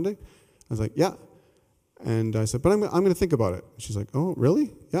message for Sunday? I was like, yeah. And I said, but I'm going to think about it. She's like, oh,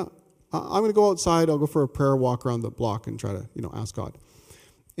 really? Yeah. I'm going to go outside. I'll go for a prayer walk around the block and try to, ask God.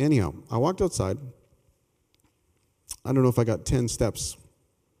 Anyhow, I walked outside. I don't know if I got 10 steps.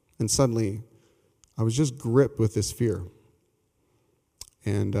 And suddenly, I was just gripped with this fear.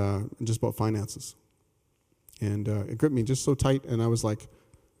 And just about finances. And it gripped me just so tight, and I was like,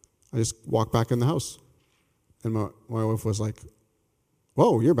 I just walked back in the house. And my wife was like,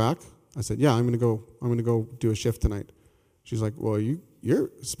 whoa, you're back? I said, yeah, I'm gonna go do a shift tonight. She's like, well,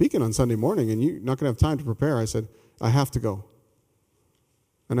 you're speaking on Sunday morning, and you're not gonna have time to prepare. I said, I have to go.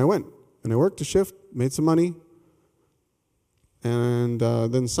 And I went, and I worked a shift, made some money, and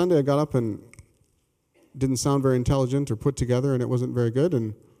then Sunday I got up and didn't sound very intelligent or put together, and it wasn't very good.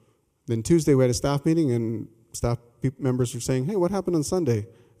 And then Tuesday we had a staff meeting, and staff members were saying, hey, what happened on Sunday?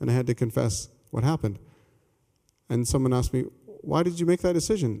 And I had to confess what happened. And someone asked me, why did you make that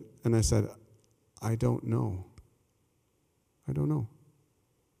decision? And I said, I don't know.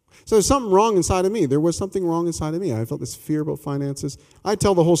 So there's something wrong inside of me. There was something wrong inside of me. I felt this fear about finances. I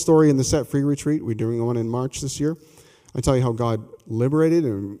tell the whole story in the Set Free retreat. We're doing one in March this year. I tell you how God liberated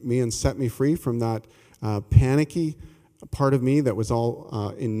me and set me free from that panicky part of me that was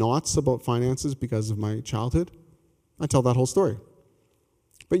all in knots about finances because of my childhood. I tell that whole story.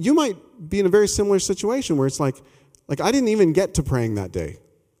 But you might be in a very similar situation where it's like I didn't even get to praying that day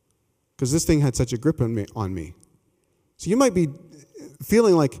because this thing had such a grip on me. So you might be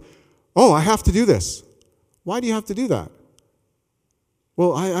feeling like, oh, I have to do this. Why do you have to do that?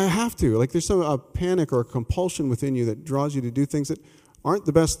 Well, I have to. Like there's a panic or a compulsion within you that draws you to do things that aren't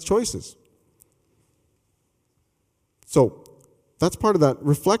the best choices. So That's part of that,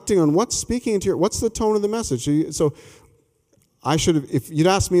 reflecting on what's speaking into what's the tone of the message. So I should have, if you'd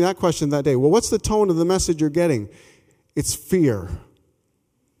asked me that question that day, well, what's the tone of the message you're getting? It's fear.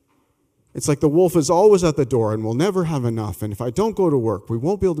 It's like the wolf is always at the door and we'll never have enough. And if I don't go to work, we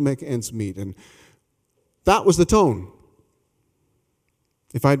won't be able to make ends meet. And that was the tone.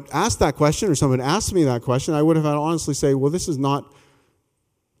 If I'd asked that question or someone asked me that question, I would have had to honestly say, well, this is not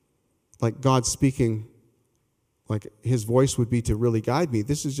like God speaking, like his voice would be to really guide me.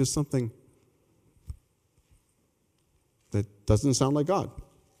 This is just something that doesn't sound like God.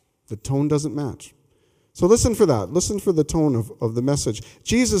 The tone doesn't match. So listen for that. Listen for the tone of the message.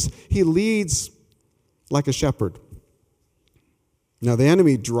 Jesus, he leads like a shepherd. Now the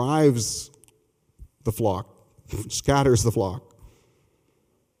enemy drives the flock, scatters the flock.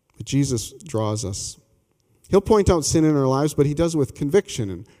 But Jesus draws us. He'll point out sin in our lives, but he does it with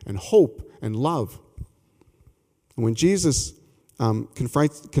conviction and hope and love. And when Jesus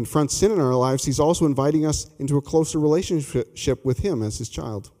confronts sin in our lives, he's also inviting us into a closer relationship with him as his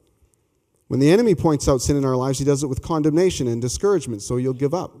child. When the enemy points out sin in our lives, he does it with condemnation and discouragement, so you'll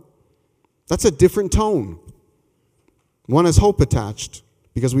give up. That's a different tone. One has hope attached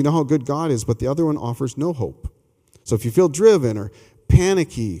because we know how good God is, but the other one offers no hope. So if you feel driven or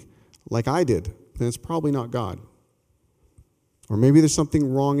panicky like I did, then it's probably not God. Or maybe there's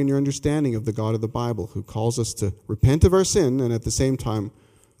something wrong in your understanding of the God of the Bible who calls us to repent of our sin and at the same time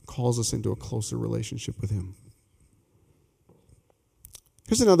calls us into a closer relationship with him.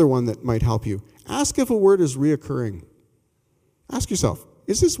 Here's another one that might help you. Ask if a word is reoccurring. Ask yourself,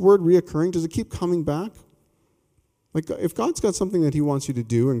 is this word reoccurring? Does it keep coming back? Like if God's got something that he wants you to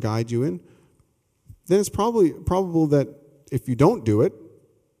do and guide you in, then it's probable that if you don't do it,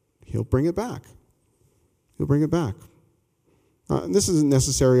 he'll bring it back. He'll bring it back. And this isn't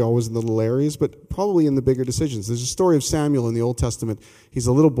necessary always in the little areas, but probably in the bigger decisions. There's a story of Samuel in the Old Testament. He's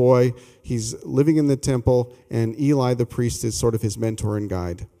a little boy. He's living in the temple, and Eli the priest is sort of his mentor and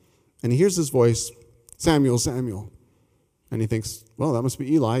guide. And he hears this voice, Samuel, Samuel. And he thinks, well, that must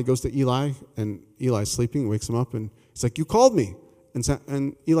be Eli. He goes to Eli, and Eli's sleeping, wakes him up, and he's like, you called me.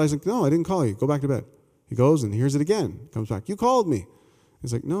 And Eli's like, no, I didn't call you. Go back to bed. He goes and hears it again. Comes back, you called me.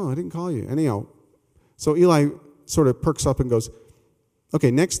 He's like, no, I didn't call you. Anyhow, so Eli sort of perks up and goes, okay,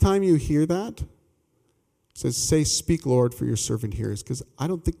 next time you hear that, says, say, speak, Lord, for your servant hears, because I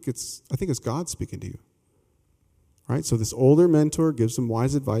think it's God speaking to you. Right? So this older mentor gives him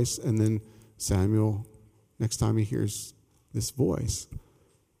wise advice, and then Samuel, next time he hears this voice,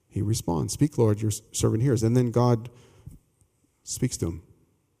 he responds, speak, Lord, your servant hears. And then God speaks to him.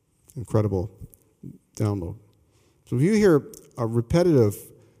 Incredible download. So if you hear a repetitive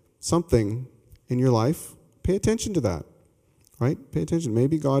something in your life, pay attention to that. Right? Pay attention.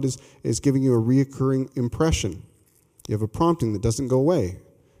 Maybe God is giving you a reoccurring impression. You have a prompting that doesn't go away.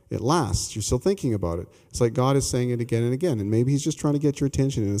 It lasts. You're still thinking about it. It's like God is saying it again and again, and maybe he's just trying to get your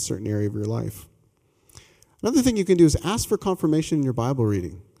attention in a certain area of your life. Another thing you can do is ask for confirmation in your Bible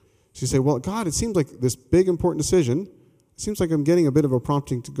reading. So you say, well, God, it seems like this big, important decision. It seems like I'm getting a bit of a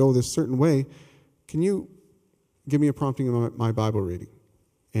prompting to go this certain way. Can you give me a prompting in my Bible reading?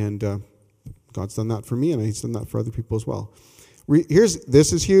 And God's done that for me, and he's done that for other people as well.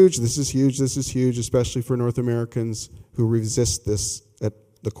 This is huge, especially for North Americans who resist this at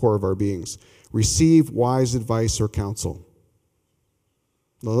the core of our beings. Receive wise advice or counsel.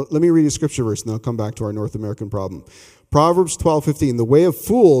 Now, let me read a scripture verse, and then I'll come back to our North American problem. Proverbs 12:15, the way of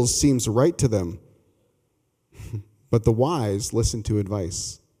fools seems right to them, but the wise listen to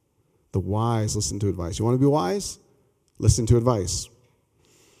advice. The wise listen to advice. You want to be wise? Listen to advice.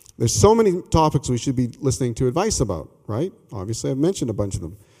 There's so many topics we should be listening to advice about, right? Obviously, I've mentioned a bunch of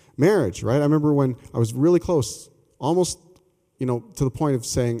them. Marriage, right? I remember when I was really close, almost, to the point of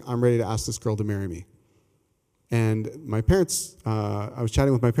saying, I'm ready to ask this girl to marry me. And my parents, I was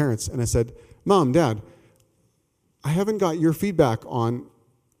chatting with my parents, and I said, Mom, Dad, I haven't got your feedback on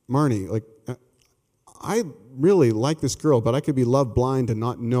Marnie. Like, I really like this girl, but I could be love blind and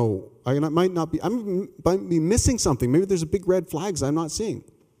not know. I might be missing something. Maybe there's a big red flags I'm not seeing.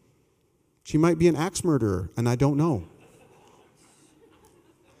 She might be an axe murderer, and I don't know.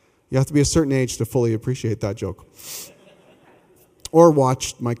 You have to be a certain age to fully appreciate that joke. Or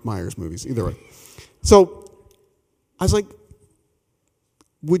watch Mike Myers movies, either way. So I was like,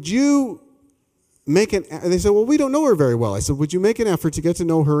 would you make and they said, well, we don't know her very well. I said, would you make an effort to get to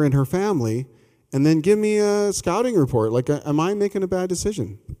know her and her family and then give me a scouting report? Like, am I making a bad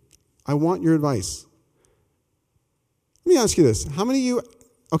decision? I want your advice. Let me ask you this. How many of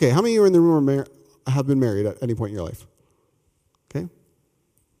you in the room have been married at any point in your life? Okay?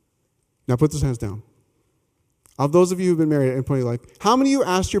 Now put those hands down. Of those of you who've been married at any point in your life, how many of you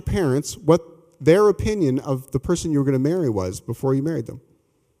asked your parents what their opinion of the person you were going to marry was before you married them?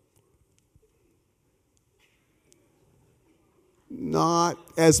 Not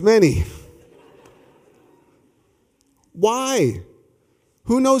as many. Why?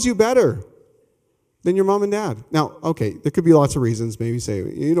 Who knows you better than your mom and dad? Now, okay, there could be lots of reasons. Maybe say,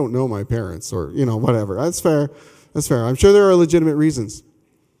 you don't know my parents, or, whatever. That's fair. That's fair. I'm sure there are legitimate reasons.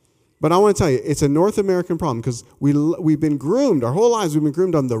 But I want to tell you, it's a North American problem because we've been groomed, our whole lives we've been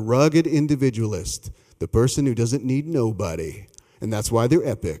groomed on the rugged individualist, the person who doesn't need nobody. And that's why they're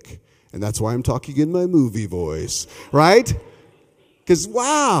epic. And that's why I'm talking in my movie voice, right? Because,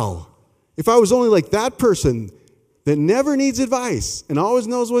 wow, if I was only like that person that never needs advice and always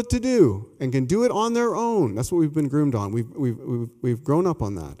knows what to do and can do it on their own, that's what we've been groomed on. We've grown up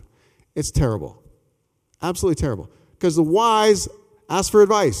on that. It's terrible. Absolutely terrible. Because the wise ask for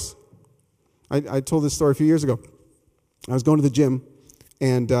advice. I told this story a few years ago. I was going to the gym,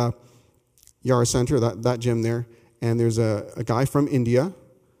 and Yara Center, that gym there, and there's a guy from India,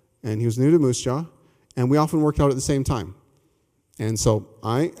 and he was new to Moose Jaw, and we often worked out at the same time. And so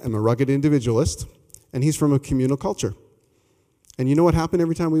I am a rugged individualist, and he's from a communal culture. And you know what happened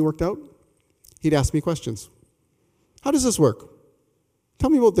every time we worked out? He'd ask me questions. How does this work? Tell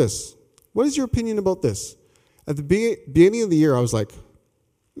me about this. What is your opinion about this? At the beginning of the year, I was like,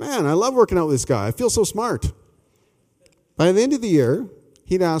 man, I love working out with this guy. I feel so smart. By the end of the year,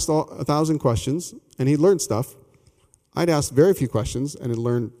 he'd asked 1,000 questions, and he'd learned stuff. I'd asked very few questions, and had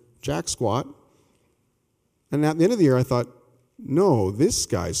learned jack squat. And at the end of the year, I thought, no, this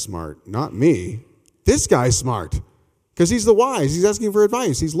guy's smart, not me. This guy's smart. Because he's the wise. He's asking for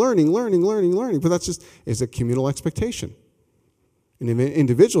advice. He's learning. But that's just, it's a communal expectation. In an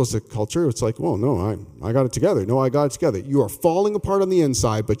individualistic culture, it's like, well, no, I got it together. No, I got it together. You are falling apart on the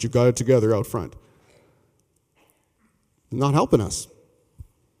inside, but you got it together out front. Not helping us.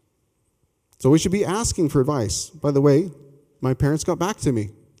 So we should be asking for advice. By the way, my parents got back to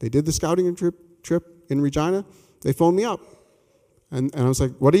me. They did the scouting trip in Regina. They phoned me up. And I was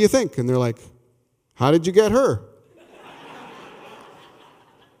like, what do you think? And they're like, how did you get her?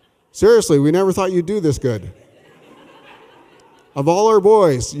 Seriously, we never thought you'd do this good. Of all our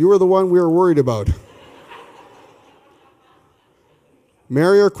boys, you were the one we were worried about.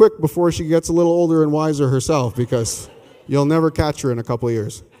 Marry her quick before she gets a little older and wiser herself, because you'll never catch her in a couple of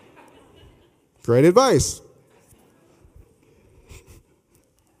years. Great advice.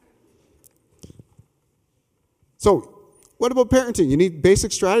 So, what about parenting? You need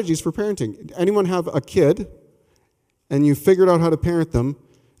basic strategies for parenting. Anyone have a kid, and you figured out how to parent them,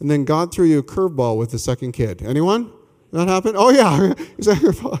 and then God threw you a curveball with the second kid? Anyone? That happened? Oh, yeah.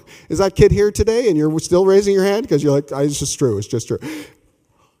 Is that kid here today, and you're still raising your hand? Because you're like, it's just true. It's just true.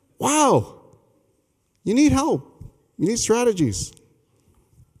 Wow. You need help. You need strategies.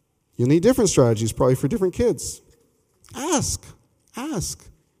 You'll need different strategies probably for different kids. Ask. I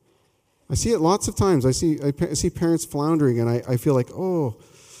see it lots of times. I see parents floundering, and I feel like, oh,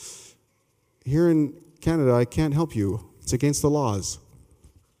 here in Canada, I can't help you. It's against the laws.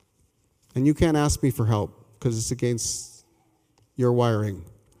 And you can't ask me for help because it's against your wiring.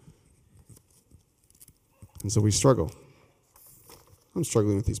 And so we struggle. I'm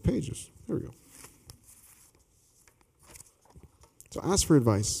struggling with these pages. There we go. So ask for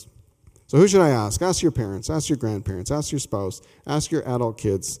advice. So who should I ask? Ask your parents. Ask your grandparents. Ask your spouse. Ask your adult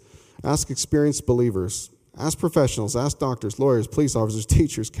kids. Ask experienced believers. Ask professionals. Ask doctors, lawyers, police officers,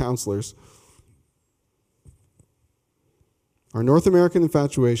 teachers, counselors. Our North American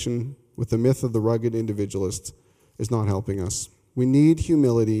infatuation with the myth of the rugged individualist is not helping us. We need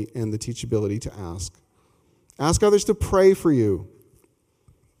humility and the teachability to ask. Ask others to pray for you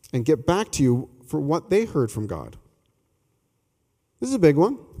and get back to you for what they heard from God. This is a big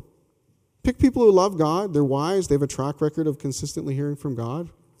one. Pick people who love God, they're wise, they have a track record of consistently hearing from God.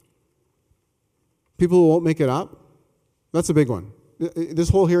 People who won't make it up, that's a big one. This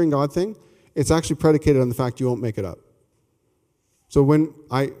whole hearing God thing, it's actually predicated on the fact you won't make it up. So when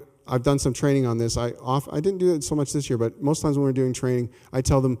I've done some training on this, I didn't do it so much this year, but most times when we're doing training, I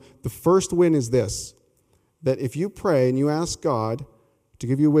tell them the first win is this, that if you pray and you ask God to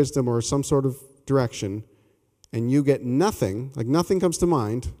give you wisdom or some sort of direction, and you get nothing, like nothing comes to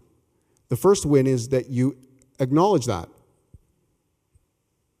mind, the first win is that you acknowledge that.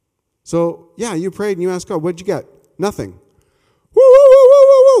 So, yeah, you prayed and you asked God, what did you get? Nothing. Woo, woo, woo, woo,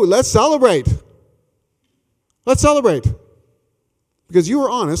 woo, woo. Let's celebrate. Let's celebrate. Because you were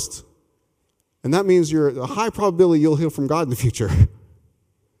honest, and that means you're a high probability you'll hear from God in the future.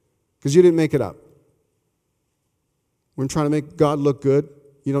 Because you didn't make it up. When trying to make God look good,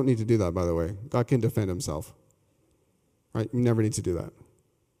 you don't need to do that, by the way. God can defend himself. right? You never need to do that.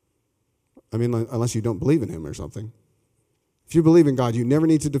 I mean, unless you don't believe in him or something. If you believe in God, you never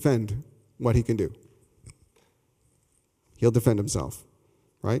need to defend what he can do. He'll defend himself,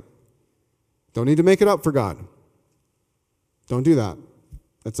 right? Don't need to make it up for God. Don't do that.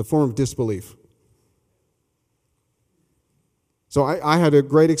 That's a form of disbelief. So I had a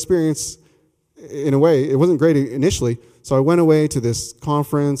great experience in a way. It wasn't great initially. So I went away to this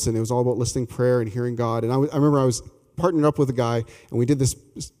conference, and it was all about listening prayer and hearing God. And I remember I was partnered up with a guy, and we did this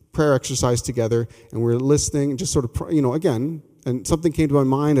prayer exercise together, and we were listening, and just sort of, again, and something came to my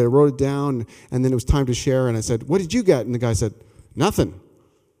mind, and I wrote it down, and then it was time to share, and I said, what did you get? And the guy said, nothing.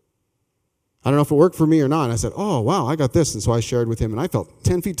 I don't know if it worked for me or not. And I said, oh, wow, I got this. And so I shared with him, and I felt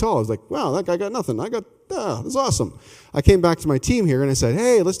 10 feet tall. I was like, wow, that guy got nothing. This is awesome. I came back to my team here, and I said,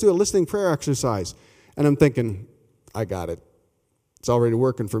 hey, let's do a listening prayer exercise. And I'm thinking, I got it. It's already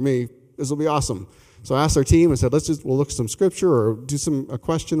working for me. This will be awesome. So I asked our team, I said, we'll look at some scripture or do a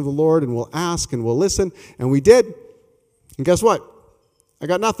question of the Lord, and we'll ask and we'll listen. And we did. And guess what? I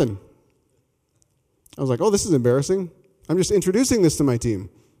got nothing. I was like, oh, this is embarrassing. I'm just introducing this to my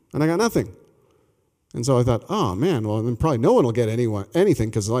team, and I got nothing. And so I thought, oh, man, well, then probably no one will get anything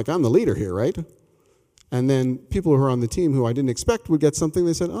because, I'm the leader here, right? And then people who were on the team who I didn't expect would get something,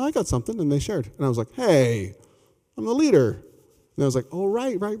 they said, oh, I got something, and they shared. And I was like, hey, I'm the leader. And I was like, oh,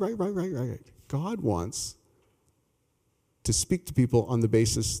 right. God wants to speak to people on the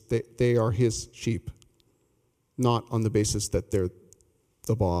basis that they are his sheep, not on the basis that they're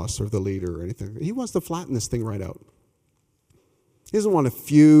the boss or the leader or anything. He wants to flatten this thing right out. He doesn't want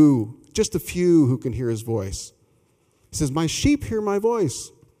just a few who can hear his voice. He says, my sheep hear my voice.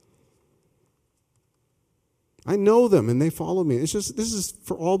 I know them and they follow me. This is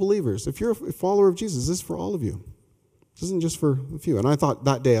for all believers. If you're a follower of Jesus, this is for all of you. This isn't just for a few. And I thought,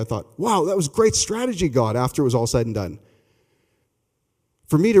 wow, that was great strategy, God, after it was all said and done.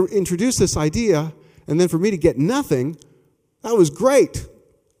 For me to introduce this idea and then for me to get nothing, that was great.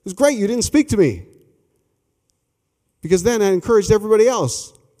 It was great you didn't speak to me. Because then I encouraged everybody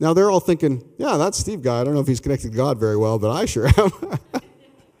else. Now they're all thinking, yeah, that Steve guy, I don't know if he's connected to God very well, but I sure am.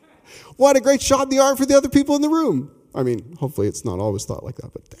 What a great shot in the arm for the other people in the room. I mean, hopefully it's not always thought like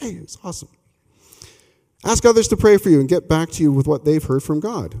that, but hey, it was awesome. Ask others to pray for you and get back to you with what they've heard from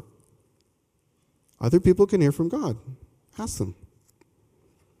God. Other people can hear from God. Ask them.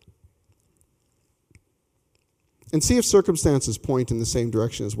 And see if circumstances point in the same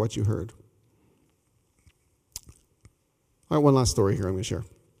direction as what you heard. All right, one last story here I'm going to share.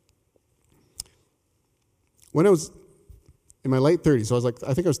 When I was in my late 30s, so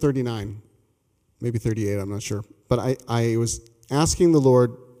I think I was 39, maybe 38, I'm not sure. But I was asking the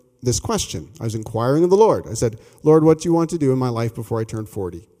Lord this question. I was inquiring of the Lord. I said, Lord, what do you want to do in my life before I turn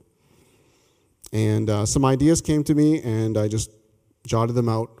 40? And some ideas came to me, and I just jotted them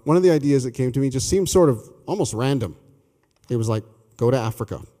out. One of the ideas that came to me just seemed sort of almost random. It was like, go to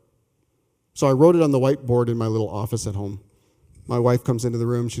Africa. So I wrote it on the whiteboard in my little office at home. My wife comes into the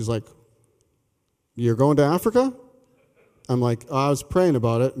room. She's like, you're going to Africa? I'm like, I was praying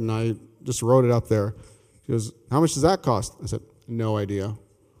about it, and I just wrote it up there. She goes, how much does that cost? I said, no idea.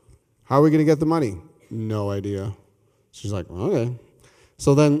 How are we going to get the money? No idea. She's like, okay.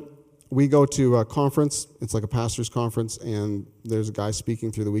 So then we go to a conference. It's like a pastor's conference, and there's a guy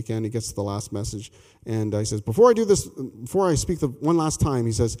speaking through the weekend. He gets to the last message, and he says, before I speak the one last time,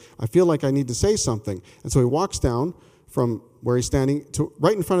 he says, I feel like I need to say something. And so he walks down from where he's standing to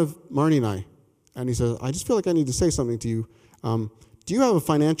right in front of Marnie and I, and he says, I just feel like I need to say something to you. Do you have a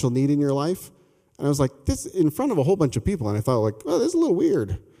financial need in your life? And I was like, this in front of a whole bunch of people, and I thought, like, oh, this is a little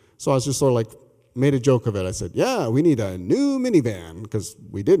weird. So I was just sort of like, made a joke of it. I said, yeah, we need a new minivan, because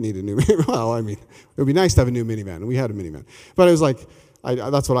we did need a new minivan. Well, I mean, it would be nice to have a new minivan, and we had a minivan. But it was like,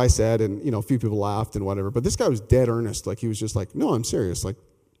 that's what I said, and, a few people laughed and whatever. But this guy was dead earnest. Like, he was just like, no, I'm serious. Like,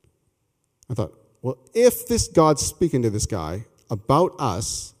 I thought, well, if this God's speaking to this guy about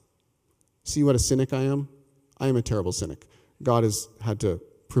us, see what a cynic I am? I am a terrible cynic. God has had to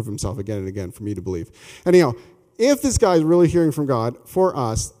prove himself again and again for me to believe. Anyhow, if this guy is really hearing from God for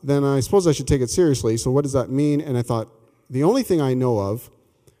us, then I suppose I should take it seriously. So what does that mean? And I thought, the only thing I know of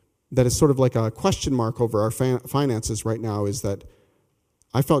that is sort of like a question mark over our finances right now is that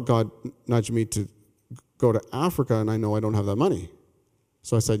I felt God nudge me to go to Africa, and I know I don't have that money.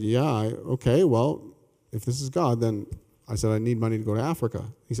 So I said, okay, well, if this is God, then I said, I need money to go to Africa.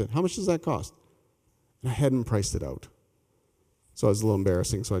 He said, how much does that cost? And I hadn't priced it out. So it was a little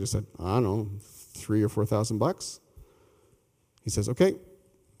embarrassing. So I just said, I don't know, $3,000 or $4,000. He says, okay,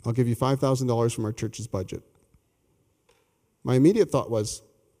 I'll give you $5,000 from our church's budget. My immediate thought was,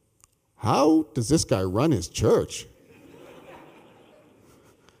 how does this guy run his church?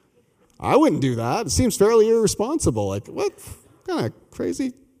 I wouldn't do that. It seems fairly irresponsible. Like, what kind of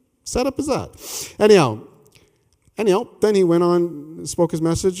crazy setup is that? Anyhow, then he went on, spoke his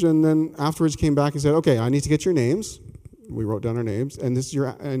message, and then afterwards came back and said, okay, I need to get your names. We wrote down our names, and this is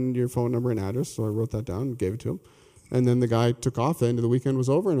your phone number and address. So I wrote that down and gave it to him. And then the guy took off. The end of the weekend was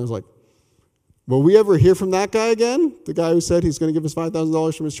over, and I was like, will we ever hear from that guy again? The guy who said he's going to give us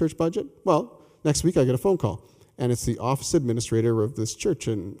 $5,000 from his church budget? Well, next week I get a phone call, and it's the office administrator of this church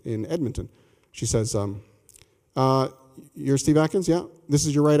in Edmonton. She says, you're Steve Atkins? Yeah. This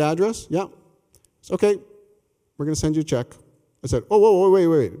is your right address? Yeah. It's okay. We're going to send you a check. I said, oh,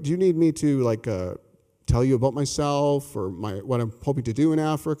 wait. Do you need me to tell you about myself or what I'm hoping to do in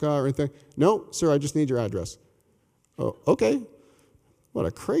Africa or anything? No, sir, I just need your address. Oh, okay. What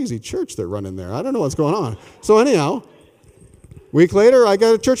a crazy church they're running there. I don't know what's going on. So anyhow, week later, I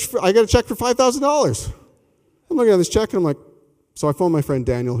got a check for $5,000. I'm looking at this check, and I'm like, so I phoned my friend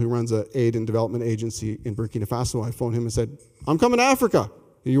Daniel, who runs an aid and development agency in Burkina Faso. I phoned him and said, I'm coming to Africa.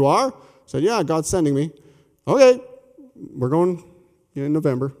 You are? I said, yeah, God's sending me. Okay, we're going in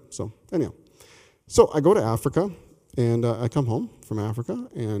November. So anyhow, so I go to Africa, and I come home from Africa,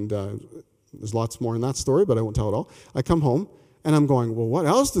 and there's lots more in that story, but I won't tell it all. I come home, and I'm going, well, what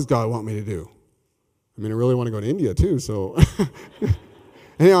else does God want me to do? I mean, I really want to go to India, too, so...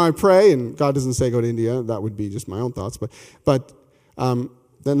 Anyhow, I pray, and God doesn't say go to India. That would be just my own thoughts. But then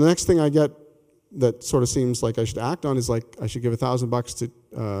the next thing I get that sort of seems like I should act on is like I should give $1,000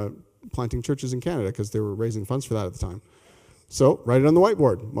 to planting churches in Canada because they were raising funds for that at the time. So write it on the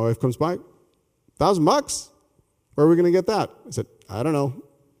whiteboard. My wife comes by, $1,000? Where are we going to get that? I said, I don't know.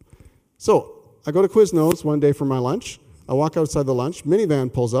 So I go to Quiznos one day for my lunch. I walk outside the lunch.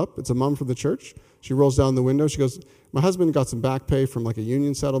 Minivan pulls up. It's a mom from the church. She rolls down the window. She goes, my husband got some back pay from like a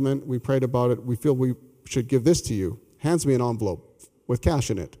union settlement. We prayed about it. We feel we should give this to you. Hands me an envelope with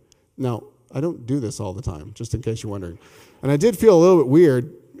cash in it. Now, I don't do this all the time, just in case you're wondering. And I did feel a little bit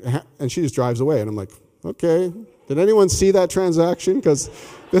weird, and she just drives away. And I'm like, okay, did anyone see that transaction? Because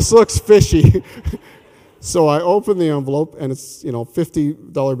this looks fishy. So I open the envelope, and it's,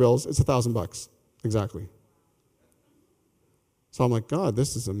 $50 bills. It's $1,000 exactly. So I'm like, God,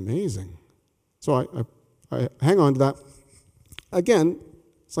 this is amazing. So I hang on to that. Again,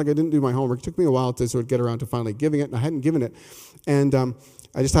 it's like I didn't do my homework. It took me a while to sort of get around to finally giving it, and I hadn't given it. And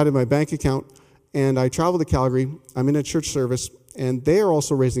I just had it in my bank account, and I traveled to Calgary. I'm in a church service, and they are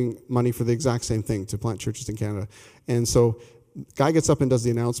also raising money for the exact same thing, to plant churches in Canada. And so guy gets up and does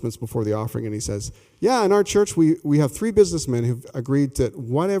the announcements before the offering, and he says, yeah, in our church, we have 3 businessmen who've agreed that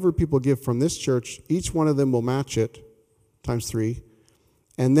whatever people give from this church, each one of them will match it times 3.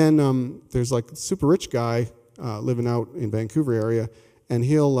 And then there's like a super rich guy living out in Vancouver area, and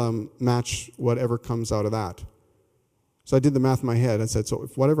he'll match whatever comes out of that. So I did the math in my head. I said, so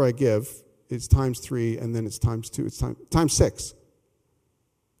if whatever I give, it's times 3, and then it's times 2, it's times 6.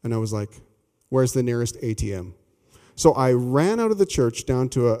 And I was like, where's the nearest ATM? So I ran out of the church down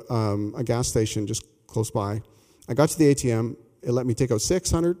to a gas station just close by. I got to the ATM. It let me take out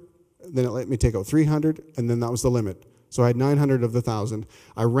 600, then it let me take out 300, and then that was the limit. So I had 900 of the 1,000.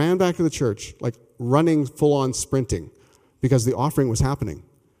 I ran back to the church, like running full-on sprinting, because the offering was happening.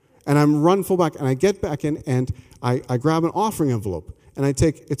 And I'm run full back, and I get back in, and I grab an offering envelope, and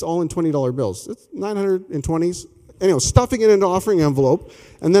it's all in $20 bills. It's 900 in 20s. Anyway, stuffing it into an offering envelope,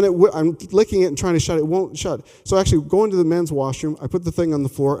 and then I'm licking it and trying to shut it. It won't shut. So I actually go into the men's washroom. I put the thing on the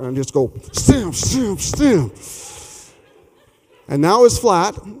floor, and I just go, stamp, stamp, stamp. And now it's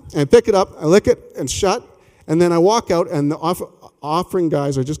flat, and I pick it up, I lick it, and shut. And then I walk out, and the offering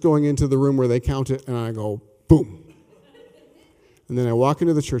guys are just going into the room where they count it, and I go, boom. And then I walk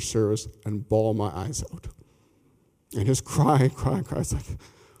into the church service and bawl my eyes out. And just cry. It's like,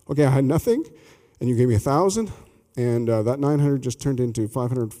 okay, I had nothing, and you gave me 1,000, and that 900 just turned into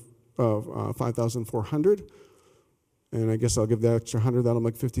 5,400. And I guess I'll give the extra 100, that'll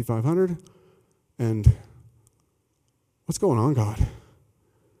make 5,500. And what's going on, God?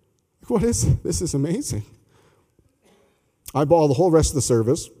 What is this? Is amazing. I bawl the whole rest of the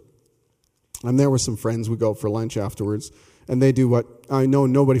service. I'm there with some friends. We go for lunch afterwards. And they do what, I know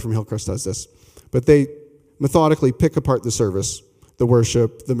nobody from Hillcrest does this, but they methodically pick apart the service, the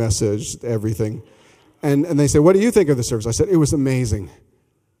worship, the message, everything. And they say, what do you think of the service? I said, it was amazing.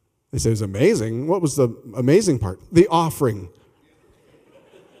 They said, it was amazing? What was the amazing part? The offering.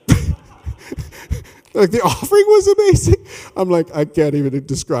 Like, the offering was amazing. I'm like, I can't even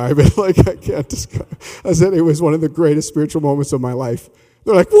describe it. Like, I can't describe it. I said it was one of the greatest spiritual moments of my life.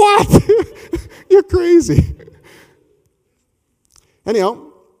 They're like, what? You're crazy.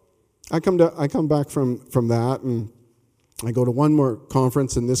 Anyhow, I come back from that, and I go to one more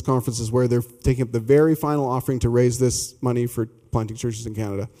conference, and this conference is where they're taking up the very final offering to raise this money for planting churches in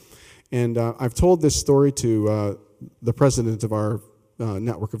Canada. And I've told this story to the president of our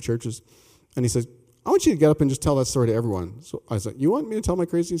network of churches, and he says, I want you to get up and just tell that story to everyone. So I said, you want me to tell my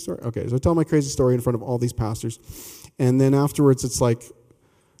crazy story? Okay, so I tell my crazy story in front of all these pastors. And then afterwards, it's like,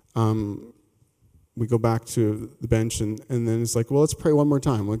 we go back to the bench, and then it's like, well, let's pray one more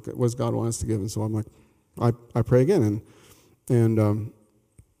time. What does God want us to give? And so I'm like, I pray again. And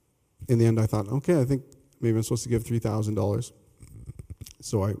in the end, I thought, okay, I think maybe I'm supposed to give $3,000.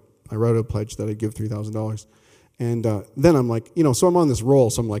 So I wrote a pledge that I'd give $3,000. And then I'm like, so I'm on this roll.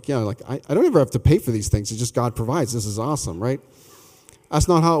 So I'm like, yeah, like I don't ever have to pay for these things. It's just God provides. This is awesome, right? That's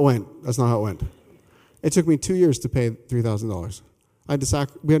not how it went. It took me 2 years to pay $3,000.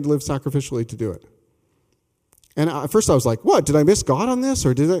 We had to live sacrificially to do it. And at first I was like, what? Did I miss God on this?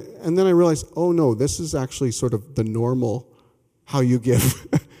 Or did I? And then I realized, oh no, this is actually sort of the normal how you give.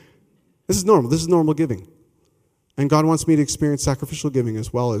 This is normal. This is normal giving. And God wants me to experience sacrificial giving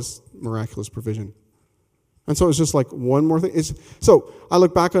as well as miraculous provision. And so it's just like one more thing. So I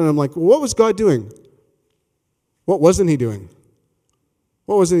look back on it and I'm like, well, what was God doing? What wasn't he doing?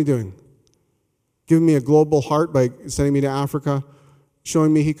 What wasn't he doing? Giving me a global heart by sending me to Africa,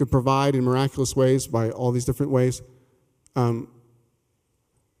 showing me he could provide in miraculous ways by all these different ways.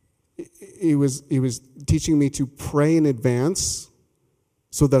 He was teaching me to pray in advance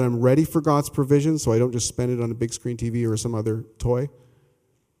so that I'm ready for God's provision, so I don't just spend it on a big screen TV or some other toy.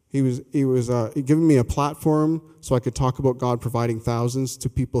 He was giving me a platform so I could talk about God providing thousands to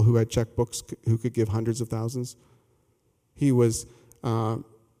people who had checkbooks who could give hundreds of thousands. He was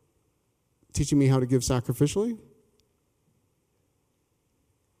teaching me how to give sacrificially.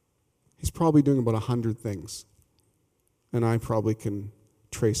 He's probably doing about 100 things, and I probably can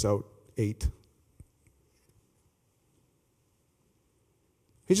trace out 8.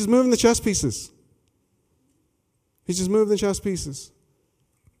 He's just moving the chess pieces.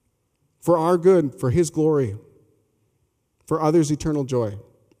 For our good, for his glory, for others' eternal joy.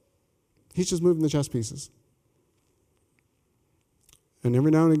 He's just moving the chess pieces. And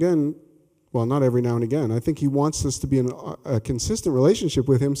every now and again, well, not every now and again, I think he wants us to be in a consistent relationship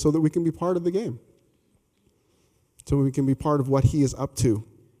with him so that we can be part of the game. So we can be part of what he is up to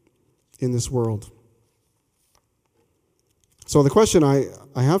in this world. So the question I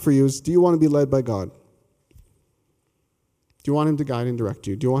have for you is, do you want to be led by God? Do you want him to guide and direct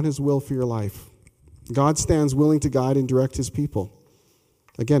you? Do you want his will for your life? God stands willing to guide and direct his people.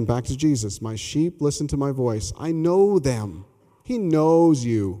 Again, back to Jesus. My sheep listen to my voice. I know them. He knows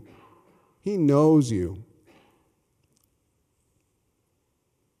you. He knows you.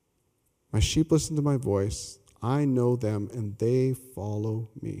 My sheep listen to my voice. I know them, and they follow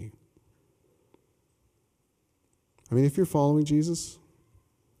me. I mean, if you're following Jesus,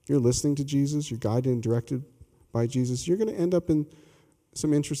 you're listening to Jesus, you're guided and directed by Jesus, you're going to end up in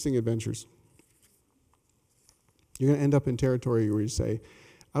some interesting adventures. You're going to end up in territory where you say,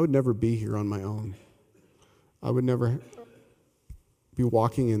 I would never be here on my own. I would never be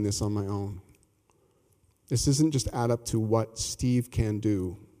walking in this on my own. This isn't just add up to what Steve can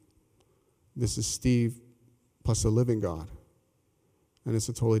do. This is Steve plus a living God. And it's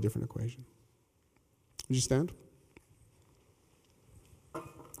a totally different equation. Would you stand?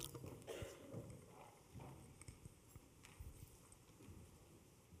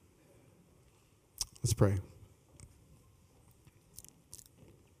 Let's pray.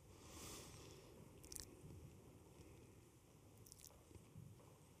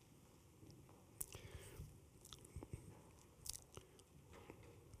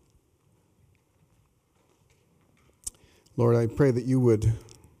 Lord, I pray that you'd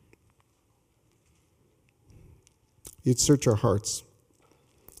search our hearts.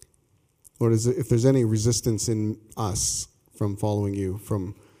 Lord, if there's any resistance in us from following you,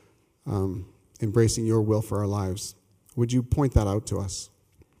 from embracing your will for our lives, would you point that out to us?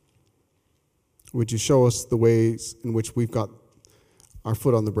 Would you show us the ways in which we've got our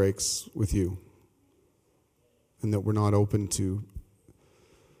foot on the brakes with you, and that we're not open to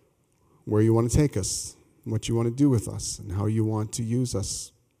where you want to take us, what you want to do with us, and how you want to use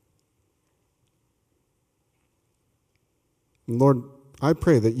us. And Lord, I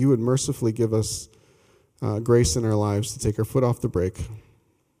pray that you would mercifully give us grace in our lives to take our foot off the brake,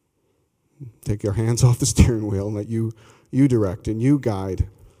 take our hands off the steering wheel, and that you direct and you guide,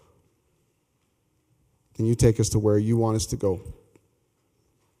 and you take us to where you want us to go.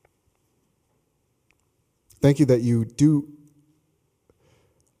 Thank you that you do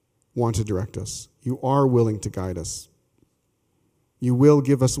want to direct us. You are willing to guide us. You will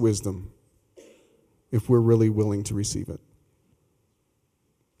give us wisdom if we're really willing to receive it.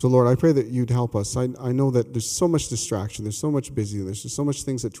 So, Lord, I pray that you'd help us. I know that there's so much distraction. There's so much busy. There's just so much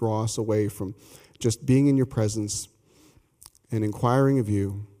things that draw us away from just being in your presence and inquiring of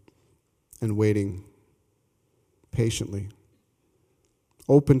you and waiting patiently,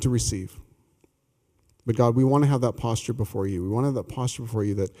 open to receive. But God, we want to have that posture before you. We want to have that posture before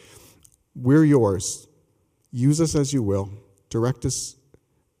you that we're yours. Use us as you will. Direct us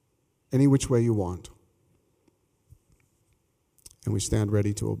any which way you want. And we stand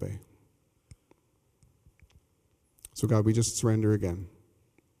ready to obey. So God, we just surrender again.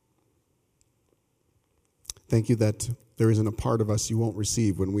 Thank you that there isn't a part of us you won't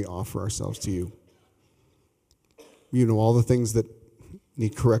receive when we offer ourselves to you. You know all the things that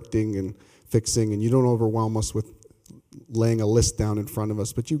need correcting and fixing, and you don't overwhelm us with laying a list down in front of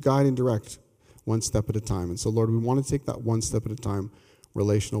us, but you guide and direct one step at a time. And so, Lord, we want to take that one step at a time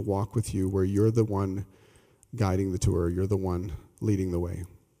relational walk with you where you're the one guiding the tour, you're the one leading the way.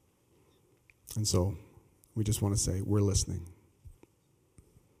 And so we just want to say, we're listening.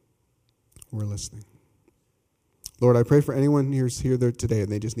 We're listening. Lord, I pray for anyone who's here there today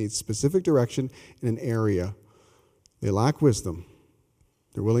and they just need specific direction in an area. They lack wisdom.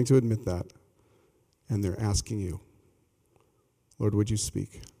 They're willing to admit that. And they're asking you, Lord, would you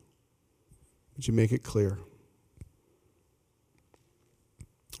speak? Would you make it clear?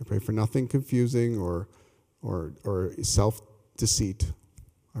 I pray for nothing confusing or self-deceit.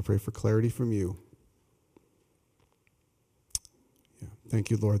 I pray for clarity from you. Yeah.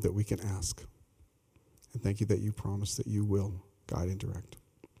 Thank you, Lord, that we can ask. And thank you that you promise that you will guide and direct.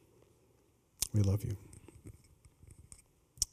 We love you.